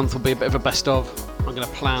 Next month will be a bit of a best of. I'm going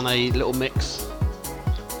to plan a little mix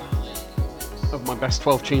of my best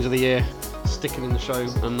 12 tunes of the year, sticking in the show,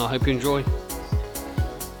 and I hope you enjoy.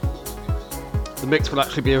 The mix will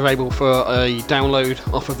actually be available for a download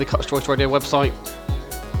off of the Cutter's Choice Radio website,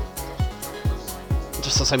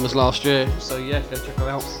 just the same as last year, so yeah, go check it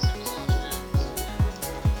out.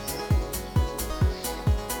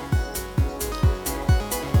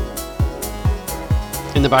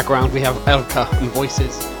 In the background we have Elka and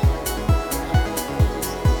Voices.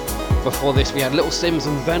 Before this we had Little Sims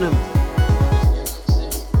and Venom.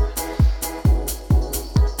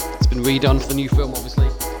 It's been redone for the new film, obviously.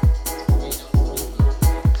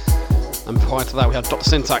 And prior to that we had Dr.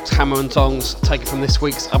 Syntax, Hammer and Tongs, taken from this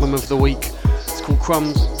week's album of the week. It's called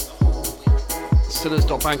Crumbs.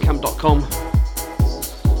 Sinners.bandcamp.com.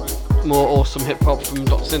 More awesome hip hop from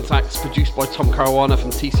Dr. Syntax, produced by Tom Caruana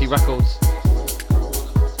from TC Records.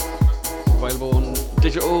 Available on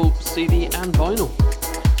digital, CD and vinyl.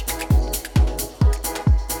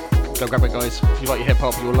 Go grab it, guys. If you like your hip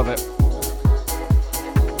hop, you'll love it.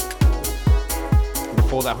 And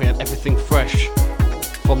before that we had Everything Fresh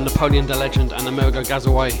from Napoleon the Legend and Amerigo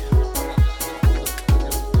Gazaway.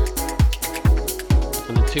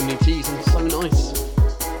 And then Too Many T's and So Nice.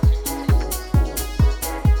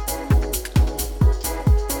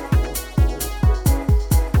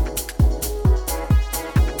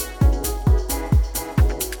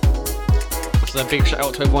 So a big shout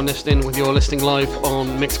out to everyone listening, whether you're listening live on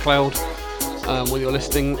Mixcloud, whether you're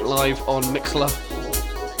listening live on Mixler,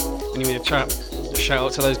 and you in the chat. Shout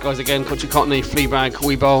out to those guys again, Country Cottony, Fleabag,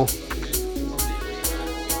 Weeball.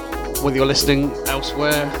 Whether you're listening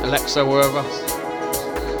elsewhere, Alexa, wherever.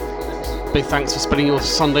 Big thanks for spending your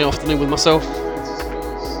Sunday afternoon with myself.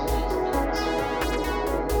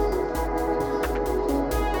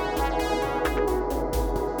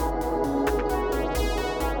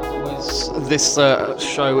 This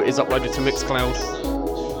show is uploaded to Mixcloud.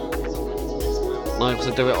 And I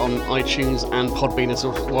also do it on iTunes and Podbean as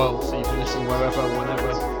well, so you can listen wherever,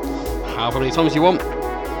 whenever, however many times you want.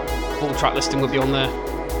 Full track listing will be on there.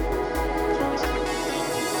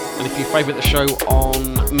 And if you favourite the show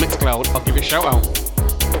on Mixcloud, I'll give you a shout out.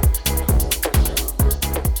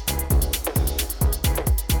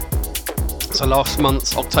 So last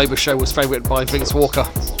month's October show was favoured by Vince Walker.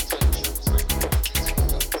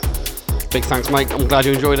 Big thanks, mate. I'm glad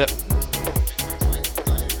you enjoyed it.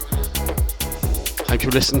 Hope you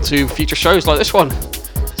listen to future shows like this one.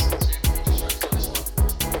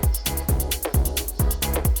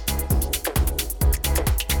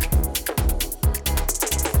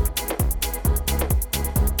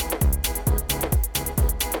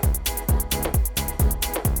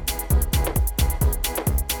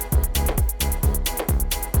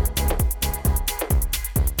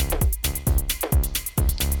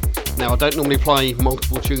 Now, I don't normally play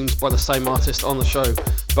multiple tunes by the same artist on the show,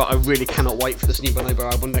 but I really cannot wait for this new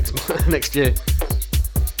Bonobo album next year.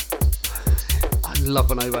 I love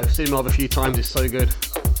Bonobo. Seen him live a few times, he's so good.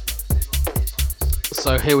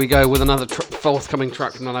 So here we go with another forthcoming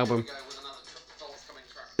track from that album.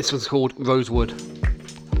 This one's called Rosewood.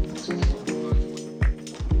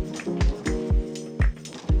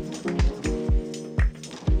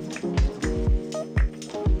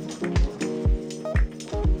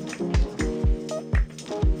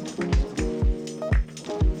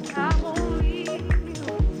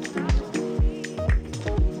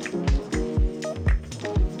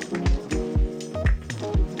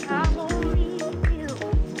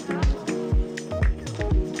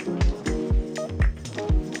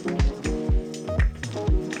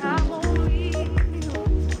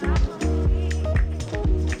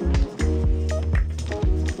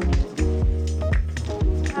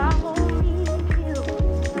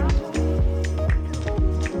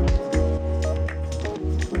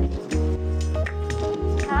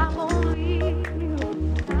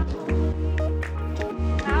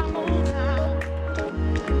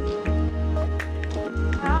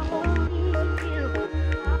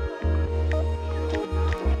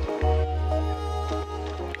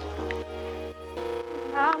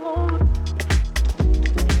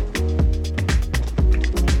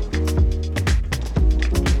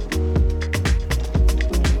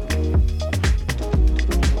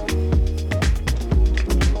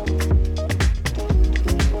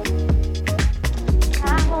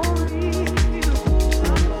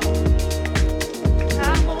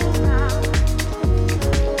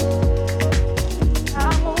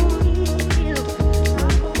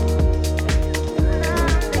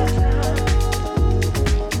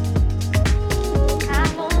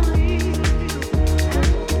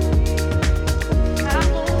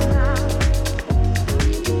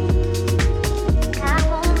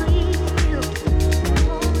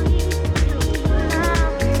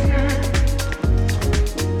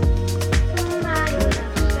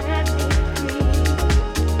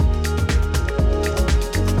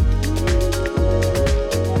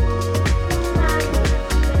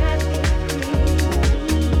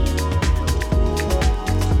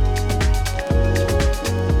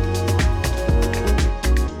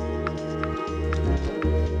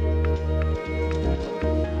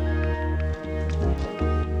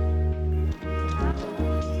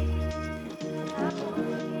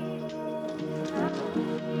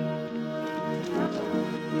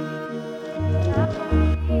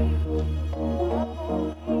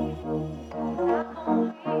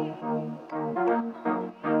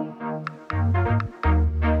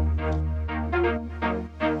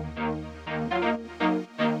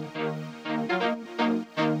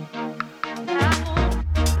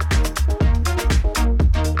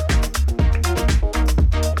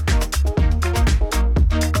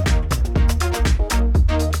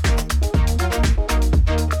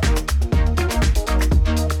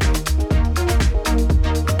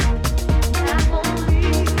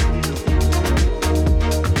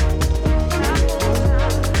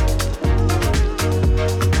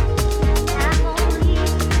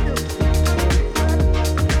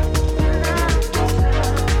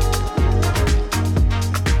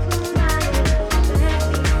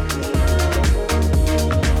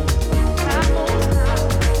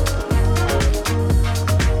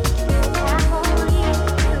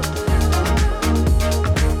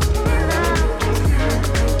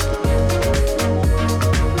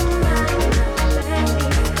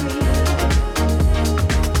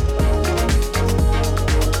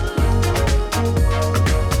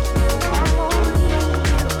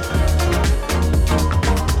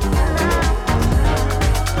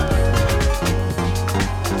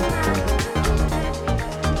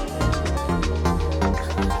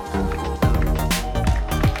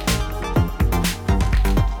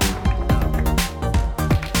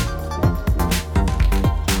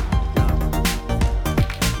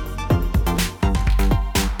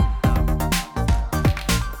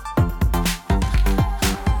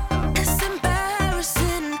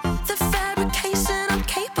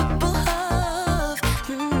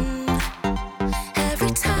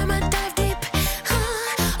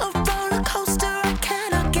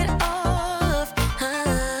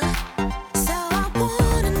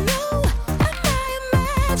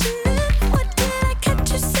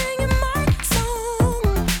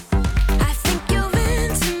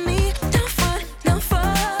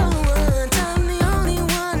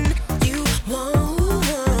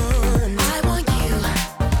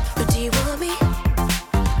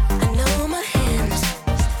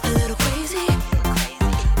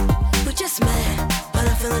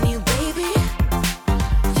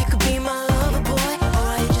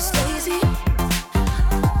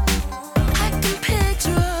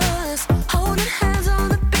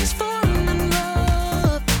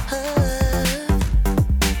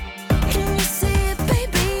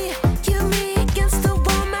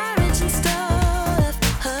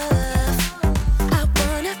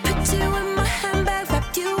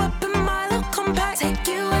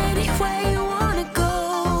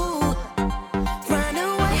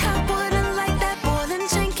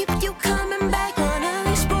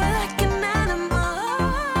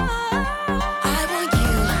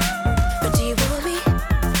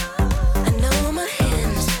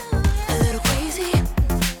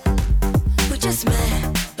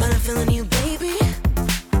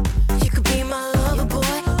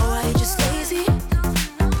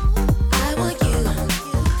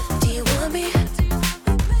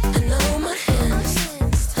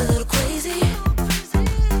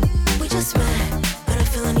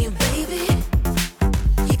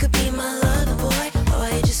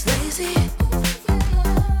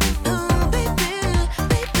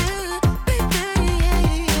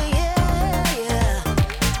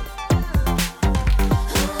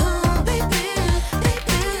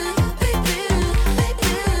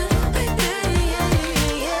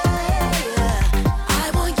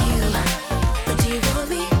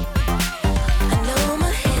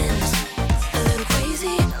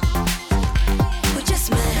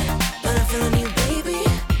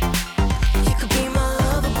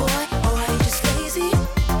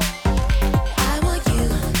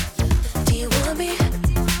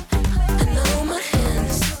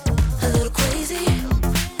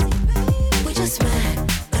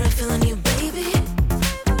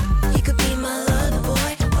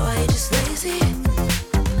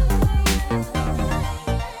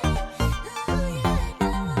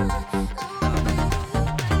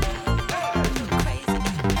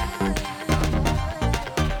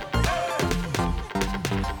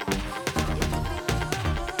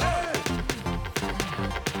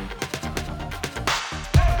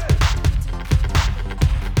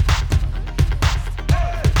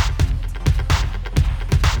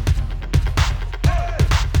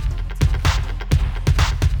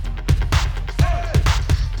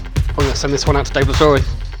 going to send this one out to Dave Lasori.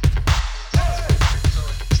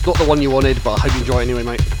 It's not the one you wanted, but I hope you enjoy it anyway,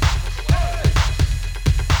 mate.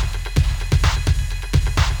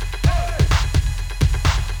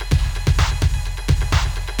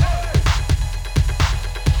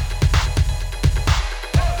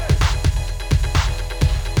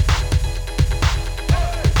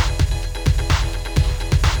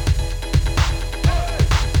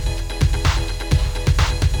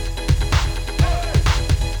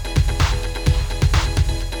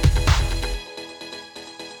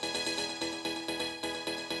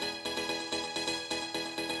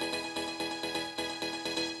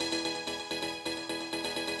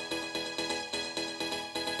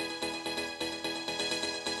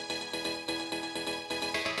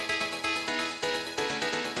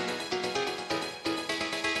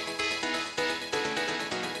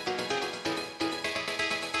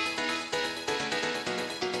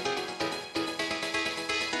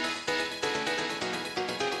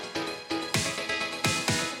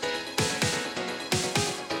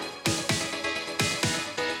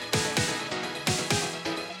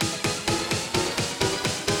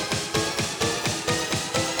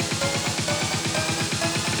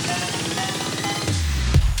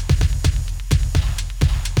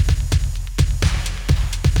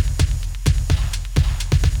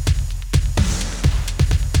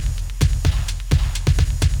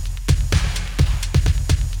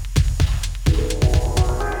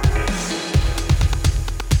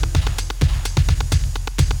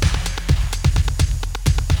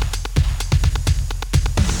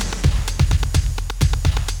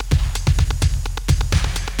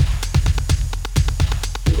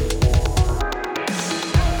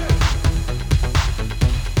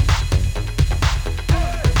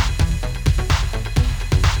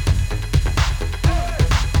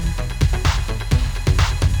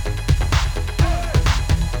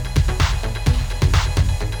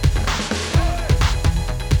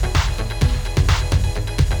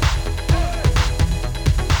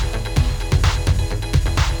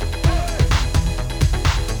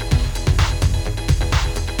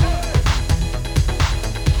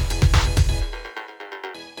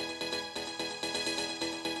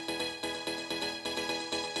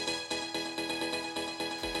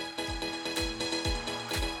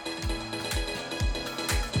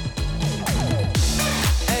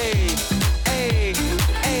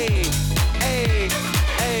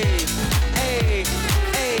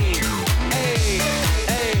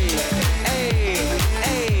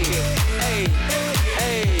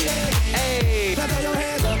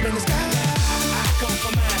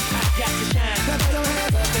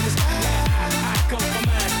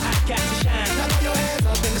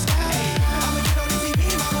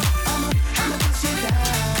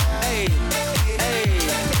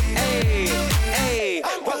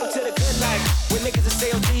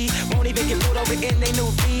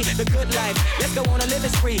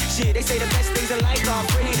 Shit, they say the best things in life are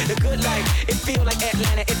free. The good life, it feel like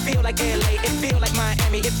Atlanta, it feel like LA, it feel like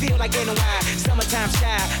Miami, it feel like NY. Summertime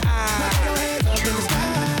shy.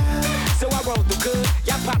 So I roll through good.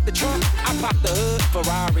 Y'all pop the trunk, I pop the hood.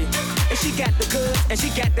 Ferrari, and she got the goods, and she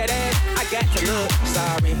got that ass. I got to look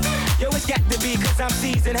sorry. Yo, it's got to be 'cause I'm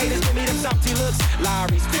seasoned. Haters give me them salty looks.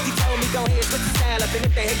 Lowry's 50 told me go ahead, switch the style up, and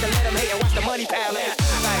if they hate, then let them hate and watch the money pile up.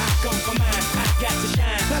 Like, I go for mine, I got to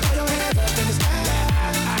shine. Now throw your hands up in the sky.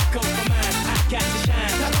 I go for mine, I got to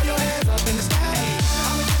shine. Now throw your hands up in the sky. Hey,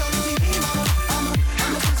 I'ma get on the TV, mama.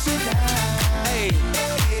 I'ma put shit down. Hey,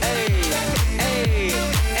 hey, hey,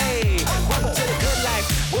 hey. Welcome to the good life.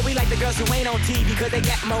 Where we like the girls who ain't on TV 'cause they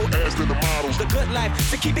got more ass than the models. The good life,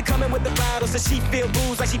 so keep it coming with the bottles. So she feel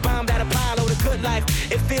booze like she bombed out Apollo. The good life,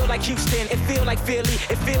 it feel like Houston, it feel like Philly,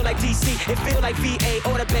 it feel like DC, it feel like VA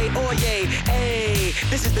or the Bay or yay. Hey,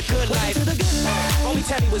 this is the good life. The good life. Only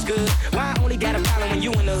tell me what's good. Why I only got a problem when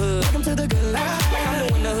you in the hood? Welcome to the good life. Like I'm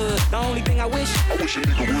new in the hood. The only thing I wish a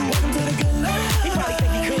nigga would. Welcome to the good life. He probably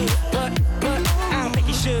think he could, but I don't think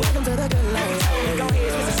he should. Welcome to the good life. Go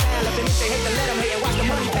ahead, switch the style up, and if they hate, then let them hate and watch the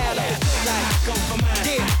money pile up. Like, I go for mine,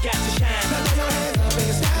 yeah, I got to shine. Now throw your hands up in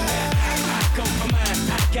the sky. I go for mine,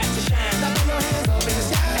 I got to shine. Now throw your hands up in the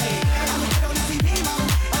sky. Hey, I'ma get on the TV,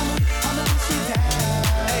 mama. I'ma put shit down.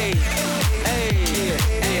 Hey, hey,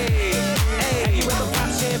 hey, hey. Have you ever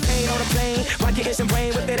popped champagne on a plane? While getting some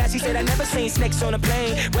brain with it, as she said, I never seen snakes on a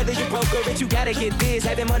plane. Whether you broke or rich, you gotta get this.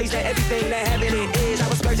 Having money's not everything that having it is. I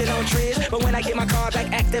was splurging on trips, but when I get my car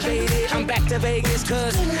back activated, I'm back to Vegas,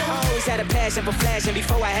 'cause I always had a passion for flashing.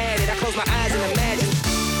 Before I had it, I closed my eyes and imagined.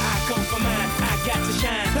 I go for mine, I got to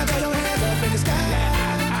shine. Now throw your hands up in the sky.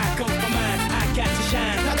 I go for mine, I got to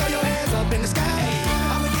shine. Now throw your hands up in the sky. Hey,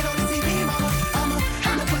 I'ma get on the TV, mama.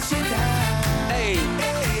 I'ma put shit down.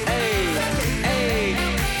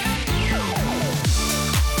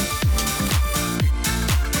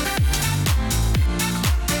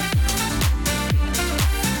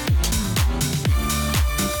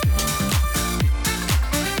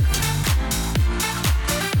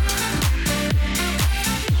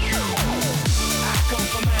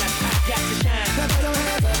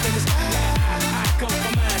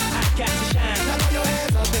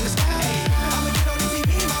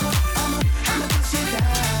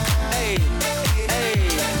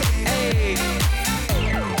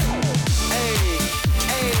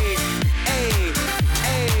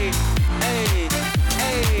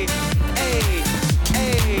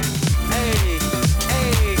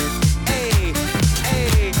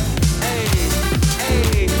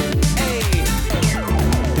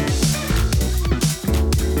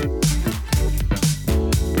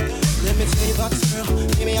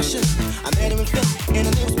 sugar. I met her in Philly, and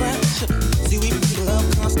her name was brown sugar. See, we been making love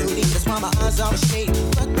constantly, that's why my eyes are shade.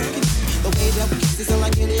 The way that we kiss isn't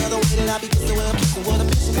like any other way that I be kissing. When I'm kissing, what a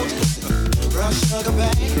bitch, won't you listen? Brown sugar,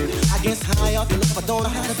 babe. I guess high off your love, I don't know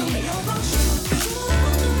how to be.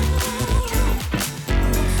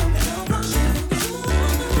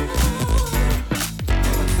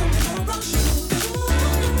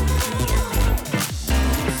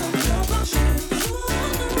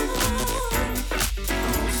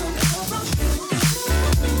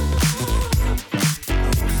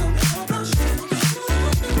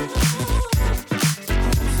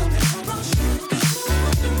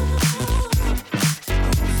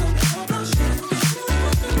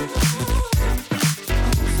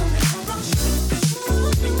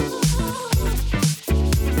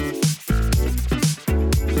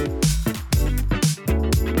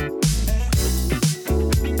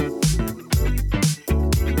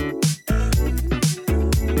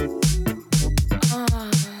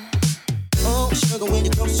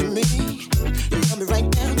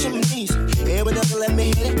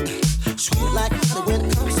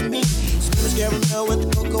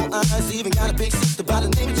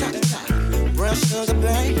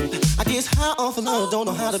 Don't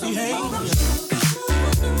know how to behave.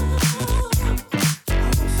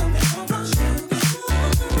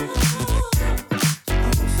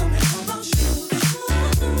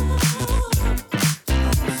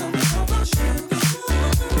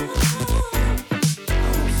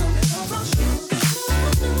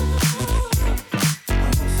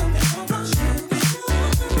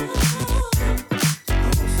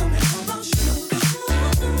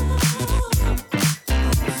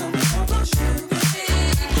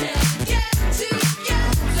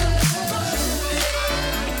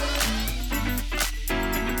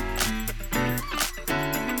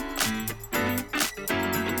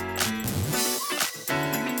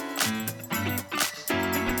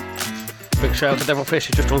 Shout out to Devilfish,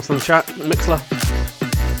 who just joined us in the chat, Mixler.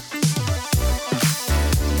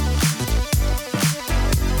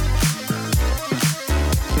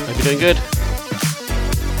 Hope you're doing good.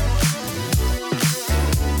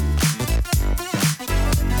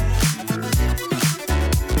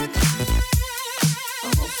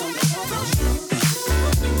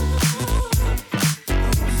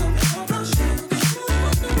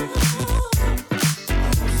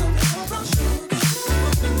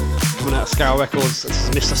 Scour Records, this is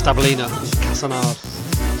Mr. Stabalina, Casanard.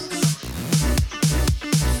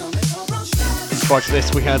 Prior to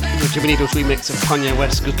this, we had the Jimmy Needles remix of Kanye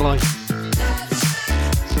West's Good Life.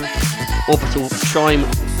 Orbital,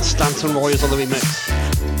 Chime, Stanton Warriors on the remix.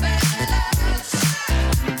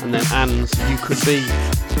 And then Anne's You Could Be.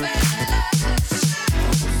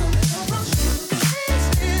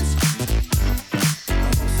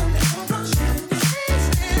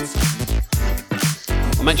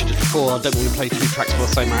 I mentioned it before, I don't want to play two tracks by the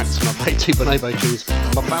same acts when I play two Bonobo tunes.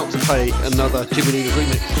 I'm about to play another Jimmy Needles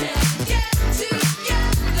remix.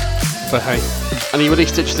 But hey, and he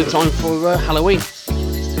released it just in time for Halloween.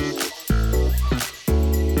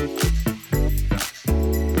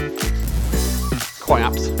 Quite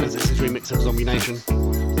apt, as this is a remix of Zombie Nation,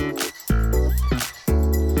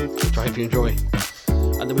 which I hope you enjoy.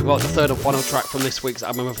 And then we've got the third and final track from this week's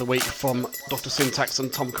Album of the Week from Dr. Syntax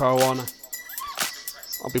and Tom Caruana.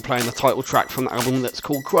 I'll be playing the title track from the album that's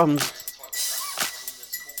called Crumbs.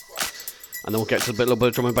 And then we'll get to a little bit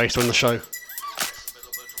of drum and bass on the show.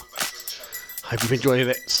 Hope you've enjoyed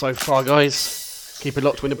it so far, guys. Keep it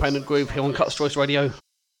locked to Independent Groove here on Cuts Choice Radio.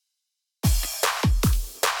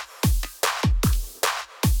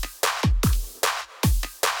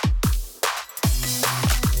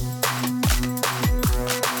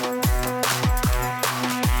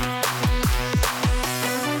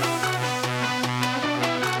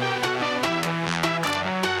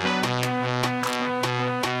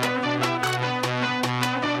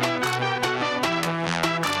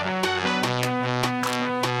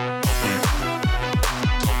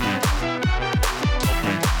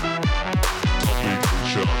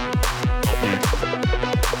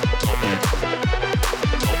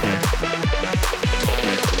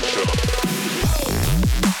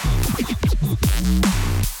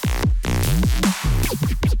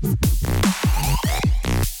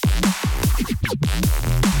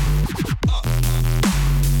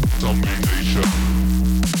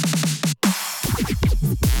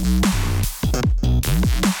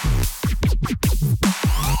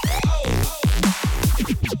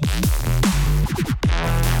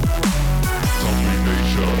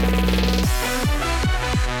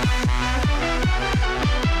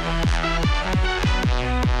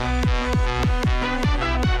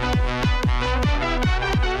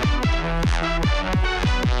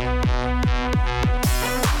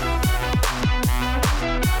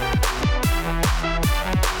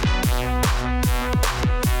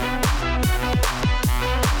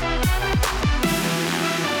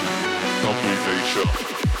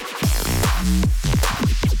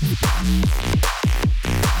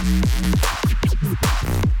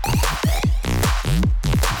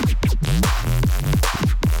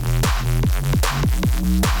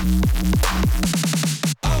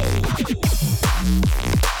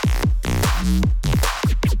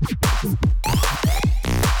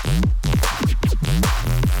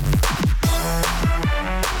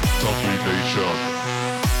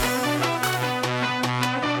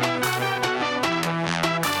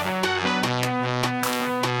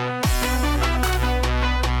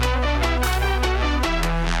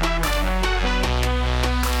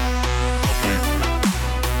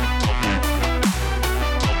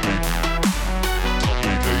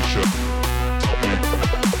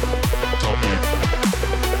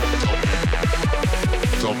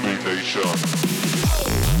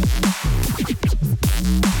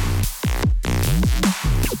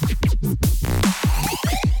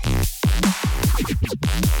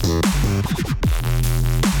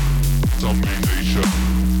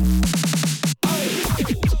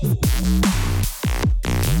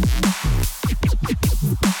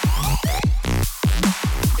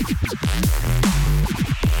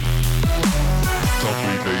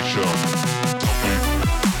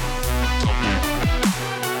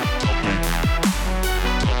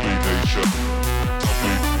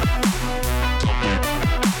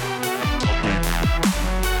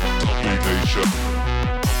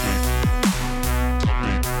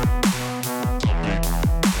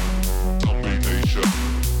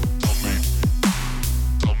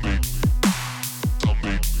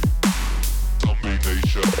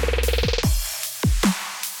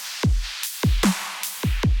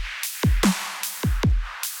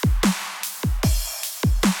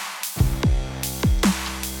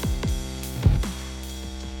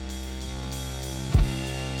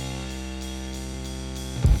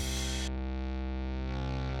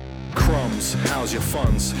 How's your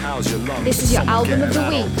funds? How's your lungs? This is your album of the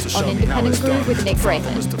week on Independent Groove with Nick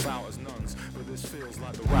Raymond.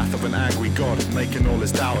 Wrath of an angry god, making all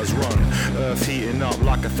his doubters run. Earth heating up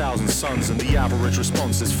like 1,000 suns, and the average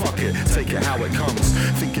response is fuck it, take it how it comes.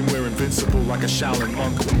 Thinking we're invincible like a Shaolin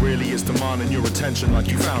monk, when really it's demanding your attention like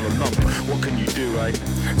you found a lump. What can you do, eh?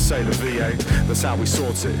 Say the VA, that's how we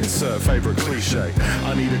sort it, insert favourite cliche.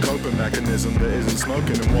 I need a coping mechanism that isn't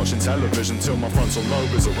smoking and watching television till my frontal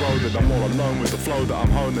lobe is eroded. I'm all alone with the flow that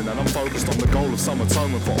I'm honing, and I'm focused on the goal of some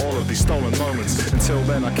atonement for all of these stolen moments. Until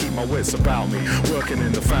then I keep my wits about me, working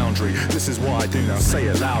in the foundry. This is what I do now, say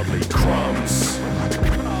it loudly. Crumbs.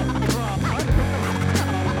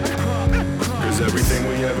 Cause everything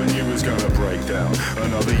we ever knew is gonna break down.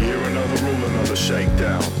 Another year, another rule, another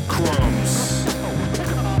shakedown. Crumbs.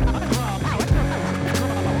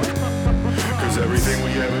 Cause everything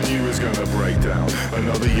we ever knew is gonna break down.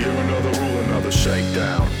 Another year, another rule, another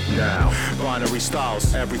shakedown. Now, binary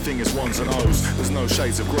styles, everything is ones and O's. There's no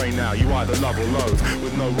shades of grey now, you either love or loathe,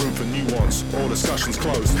 with no room for nuance, all discussions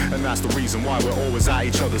closed. And that's the reason why we're always at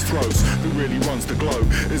each other's throats. Who really runs the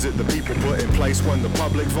globe? Is it the people put in place when the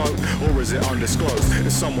public vote? Or is it undisclosed?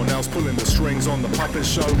 Is someone else pulling the strings on the puppet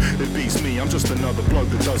show? It beats me, I'm just another bloke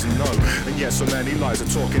that doesn't know. And yet so many lies are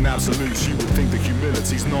talking absolutes. You would think that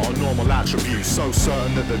humility's not a normal attribute. So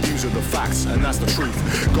certain that the views are the facts, and that's the truth.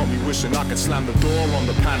 Got me wishing I could slam the door on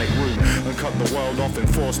the panic room and cut the world off,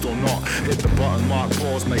 enforced or not. Hit the button, mark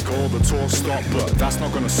pause, make all the talk stop. But that's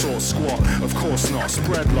not gonna sort squat, of course not.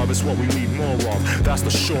 Spread love is what we need more of, that's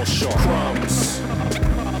the short shot. Crumbs.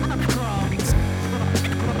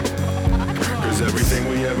 Cause everything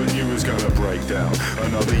we ever knew is gonna break down.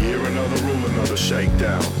 Another year, another rule, another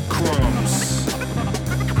shakedown. Crumbs.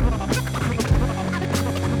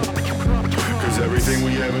 Cause everything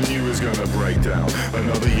we ever knew is gonna break down.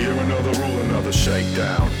 Another year, another rule, another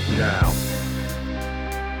shakedown. Now.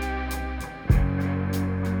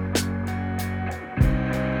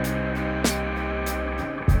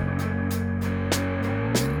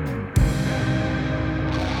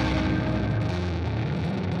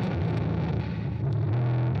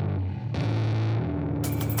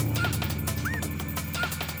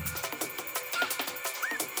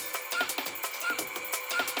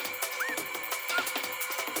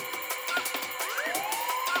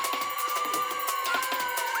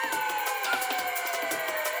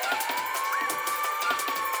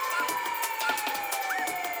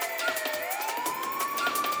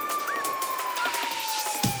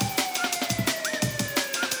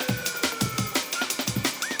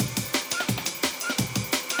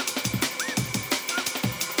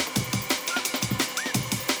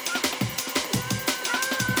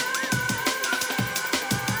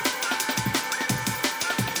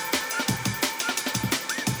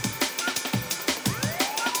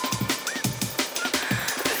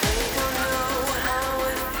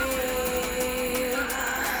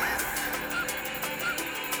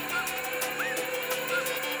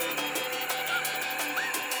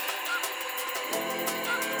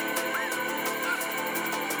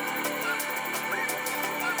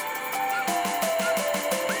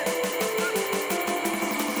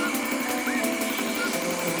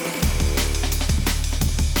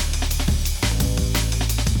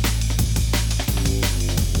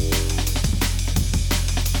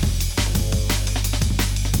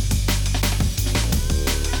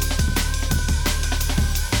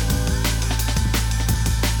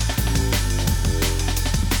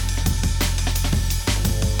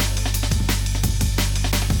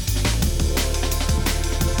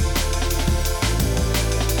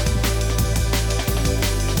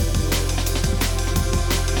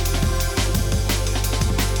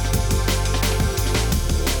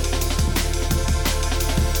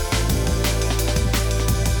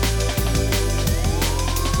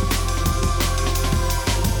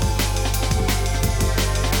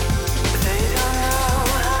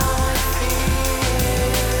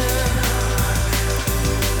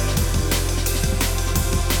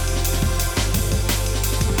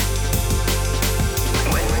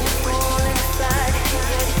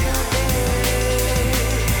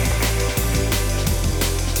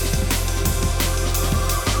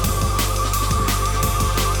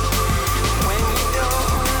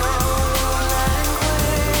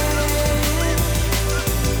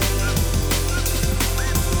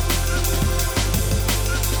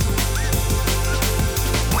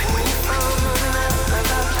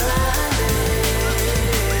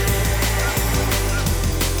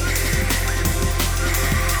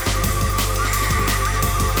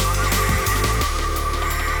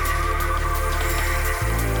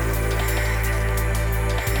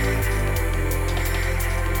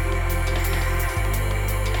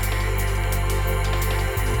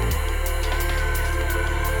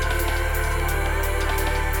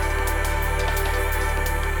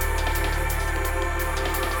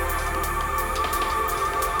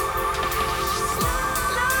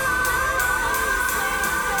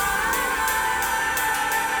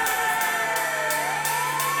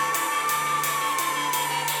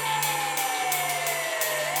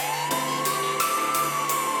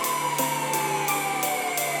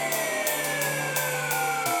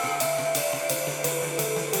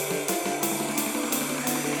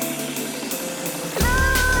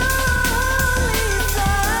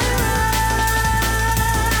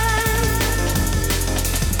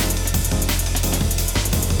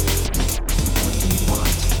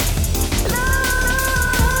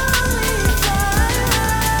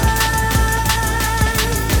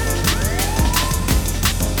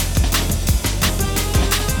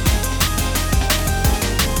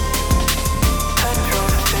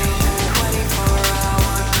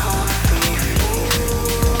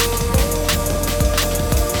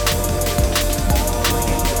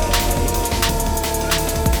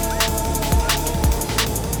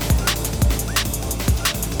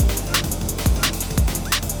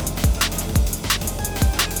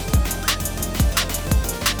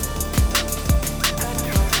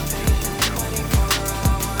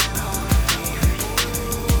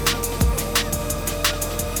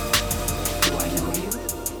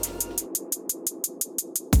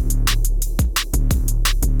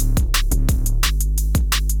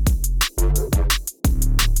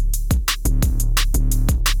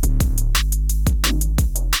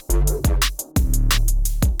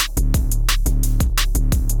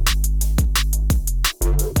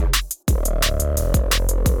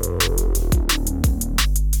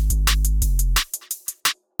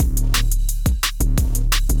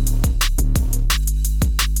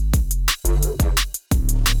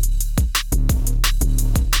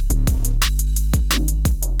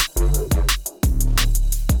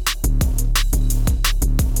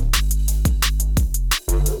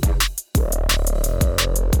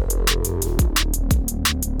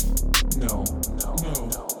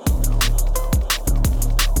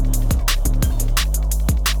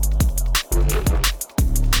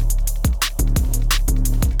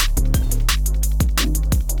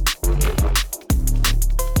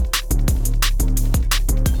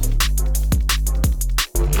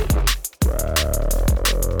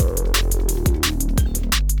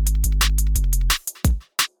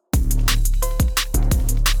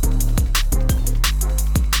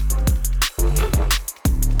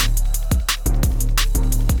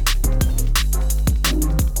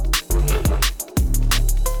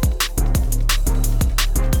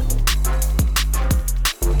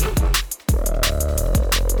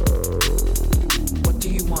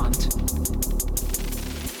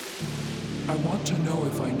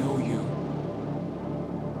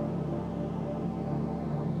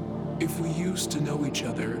 we used to know each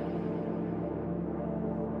other,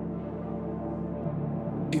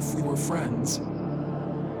 if we were friends.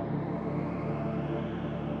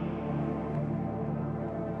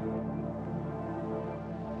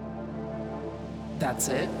 That's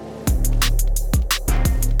it.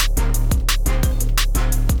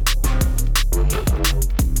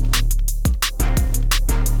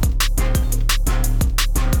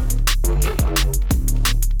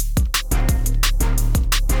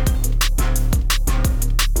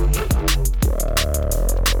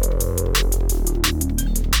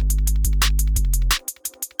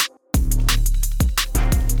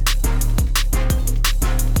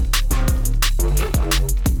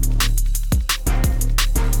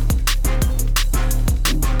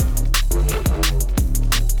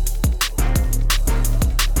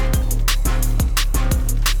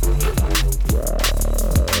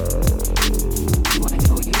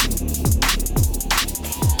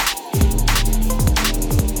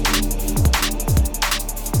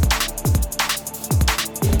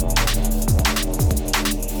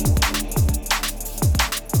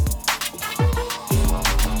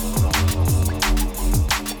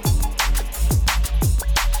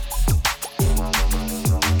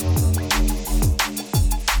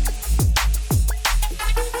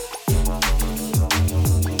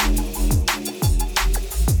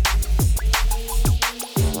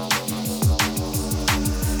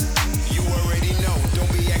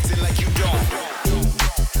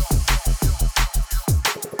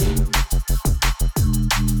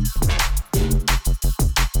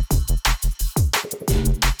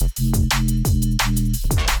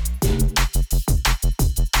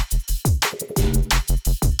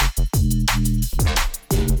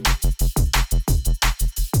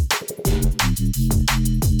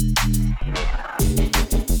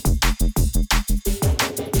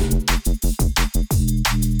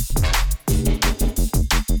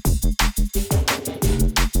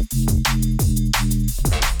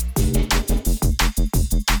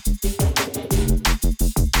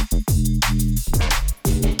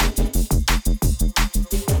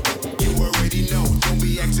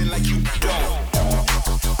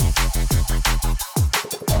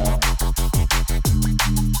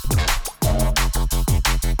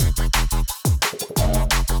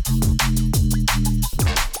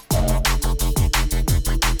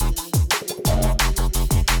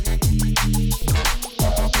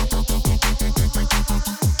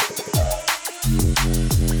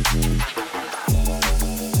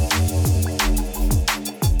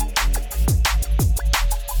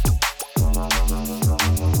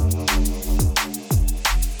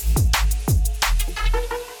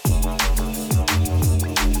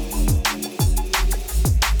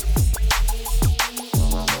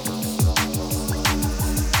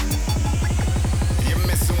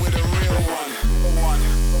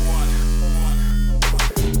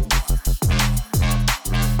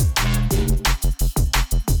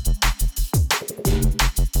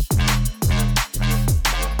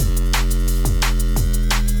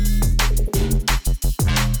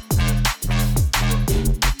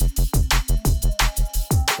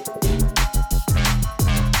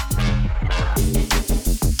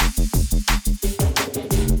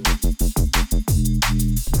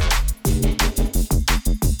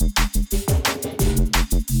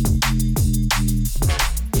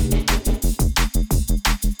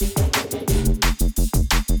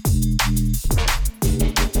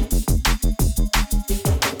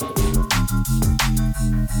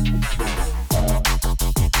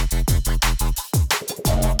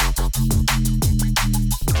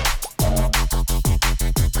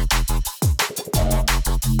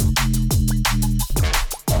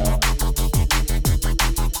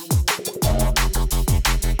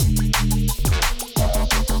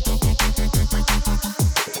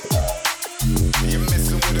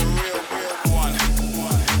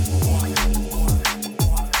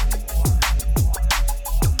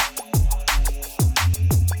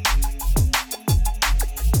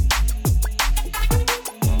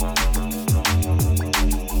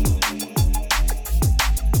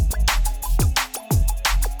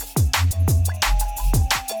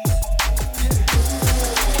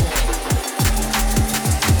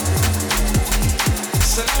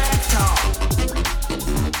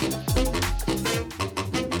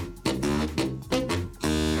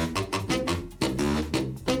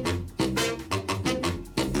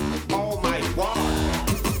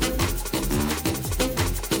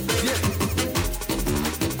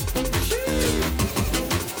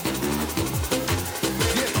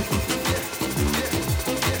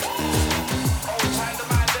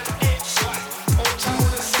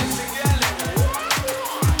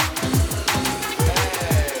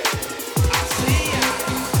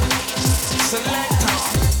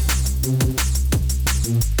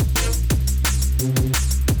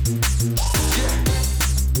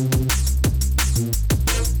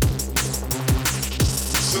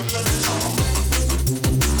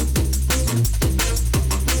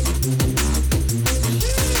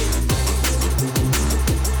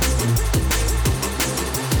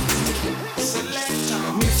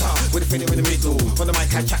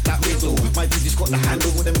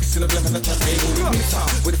 mixing up left and the turntable. Mixer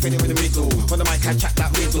with a fiddle in the middle. On the mic I chat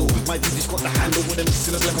that riddle. My business got the handle with a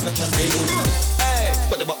mixing up left and the turntable. Hey,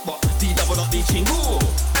 but the what? D double not D chingle.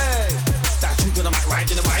 Hey, that truth on the mic right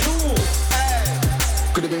in the vinyl.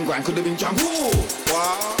 Hey, could have been grand, could have been jungle.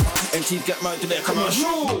 Wow, MCs get murdered to their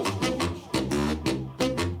commercial.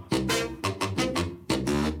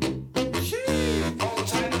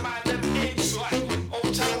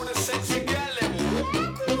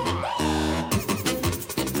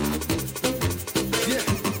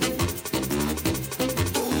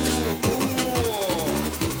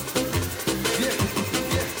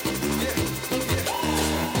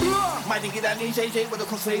 DJ with a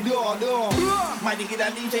crossfade door. My diggy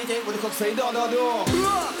that DJ with a crossfade door.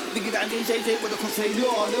 Diggy that DJ with a crossfade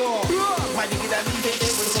door. My diggy that DJ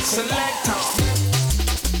with a crossfade selector.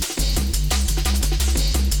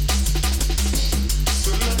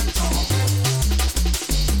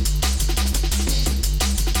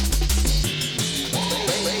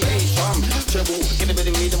 Treble, get a bit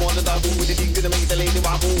of rhythm on the double with the dig gonna make the lady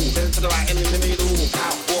wobble. Then to the right and in the middle.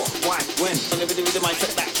 How, what, why, when? On the rhythm I check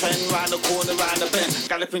that trend. Round the corner, round the bend.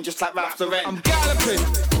 Galloping just like Ralph Lauren. I'm galloping.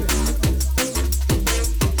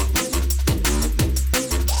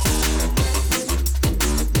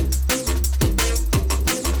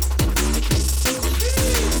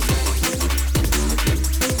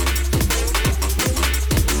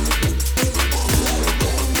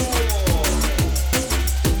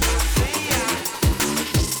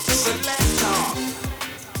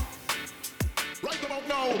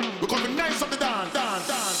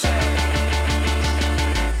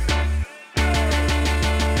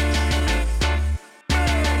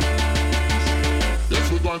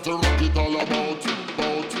 To rock it all about,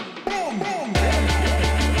 boom, boom.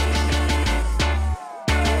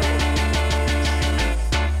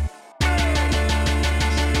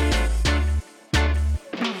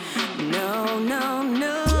 No, no,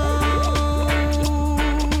 no.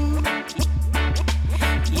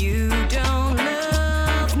 You don't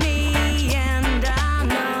love me, and I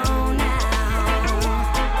know now.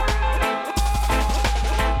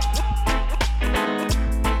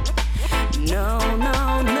 No, no.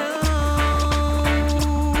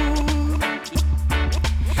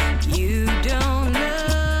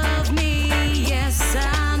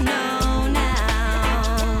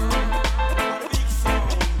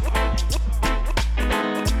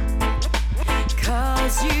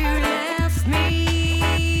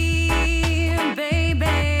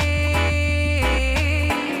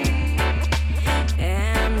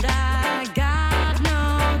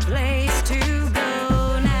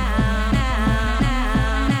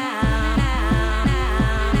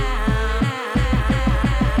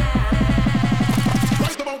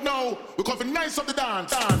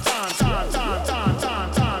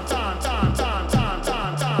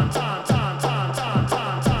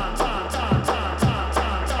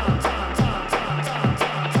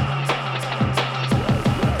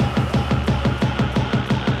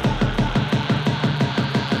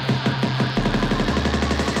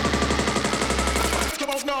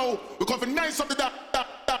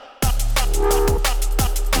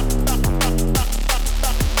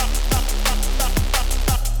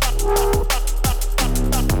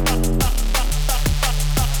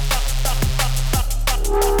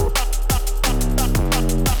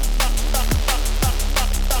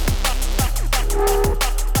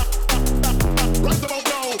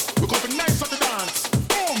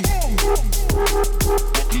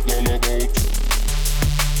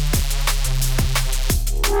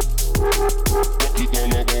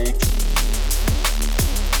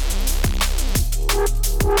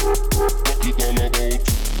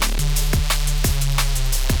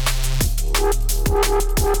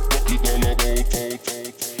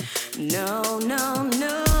 No, no,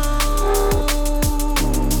 no.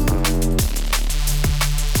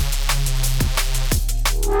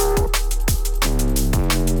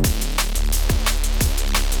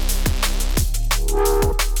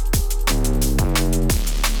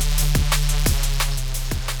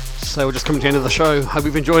 So we're just coming to the end of the show. Hope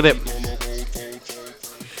you've enjoyed it.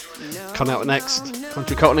 Coming out next,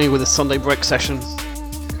 Country Cockney with a Sunday break session.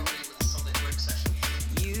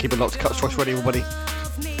 Keep it locked to Cutter's Choice Radio, everybody.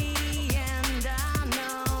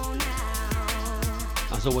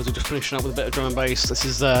 As always, we're just finishing up with a bit of drum and bass. This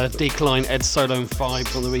is Decline, Ed Solo and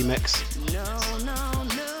Fibes on the remix.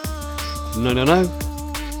 No, no, no.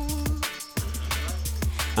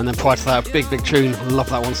 And then prior to that, big tune. Love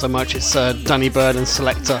that one so much. It's Danny Bird and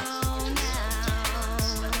Selector.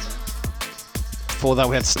 Before that,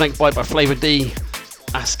 we had Snakebite by Flavor D,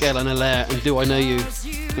 Askel and Alaire, and Do I Know You?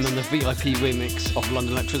 And then the VIP remix of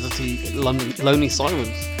London Electricity, Lonely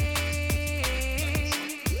Sirens.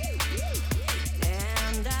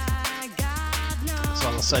 So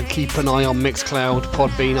as I said, keep an eye on Mixcloud,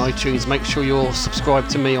 Podbean, iTunes. Make sure you're subscribed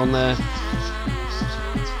to me on there,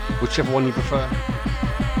 whichever one you prefer.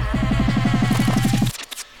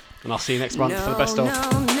 And I'll see you next month for the best of.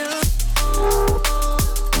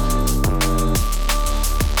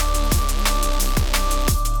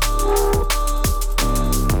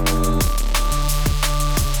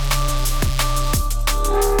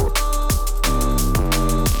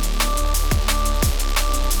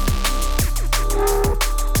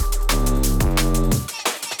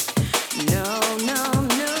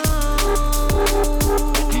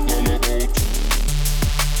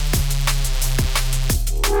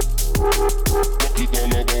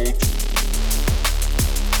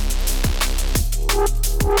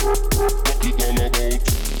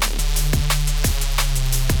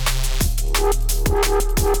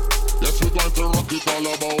 Yes, we're going to rock it all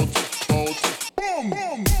about. Boom,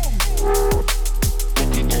 boom,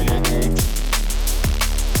 rock it all about.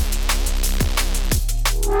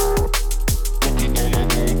 Rock it all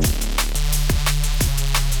about.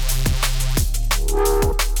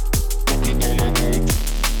 Rock it all about. Rock it all about.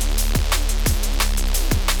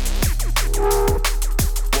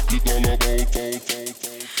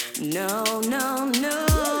 No, no, no.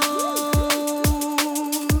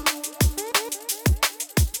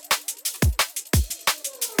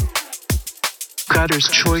 Cutter's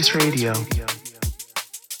Choice Radio.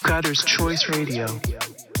 Cutter's Choice Radio.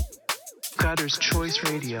 Cutter's Choice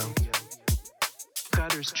Radio.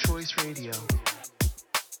 Cutter's Choice Radio.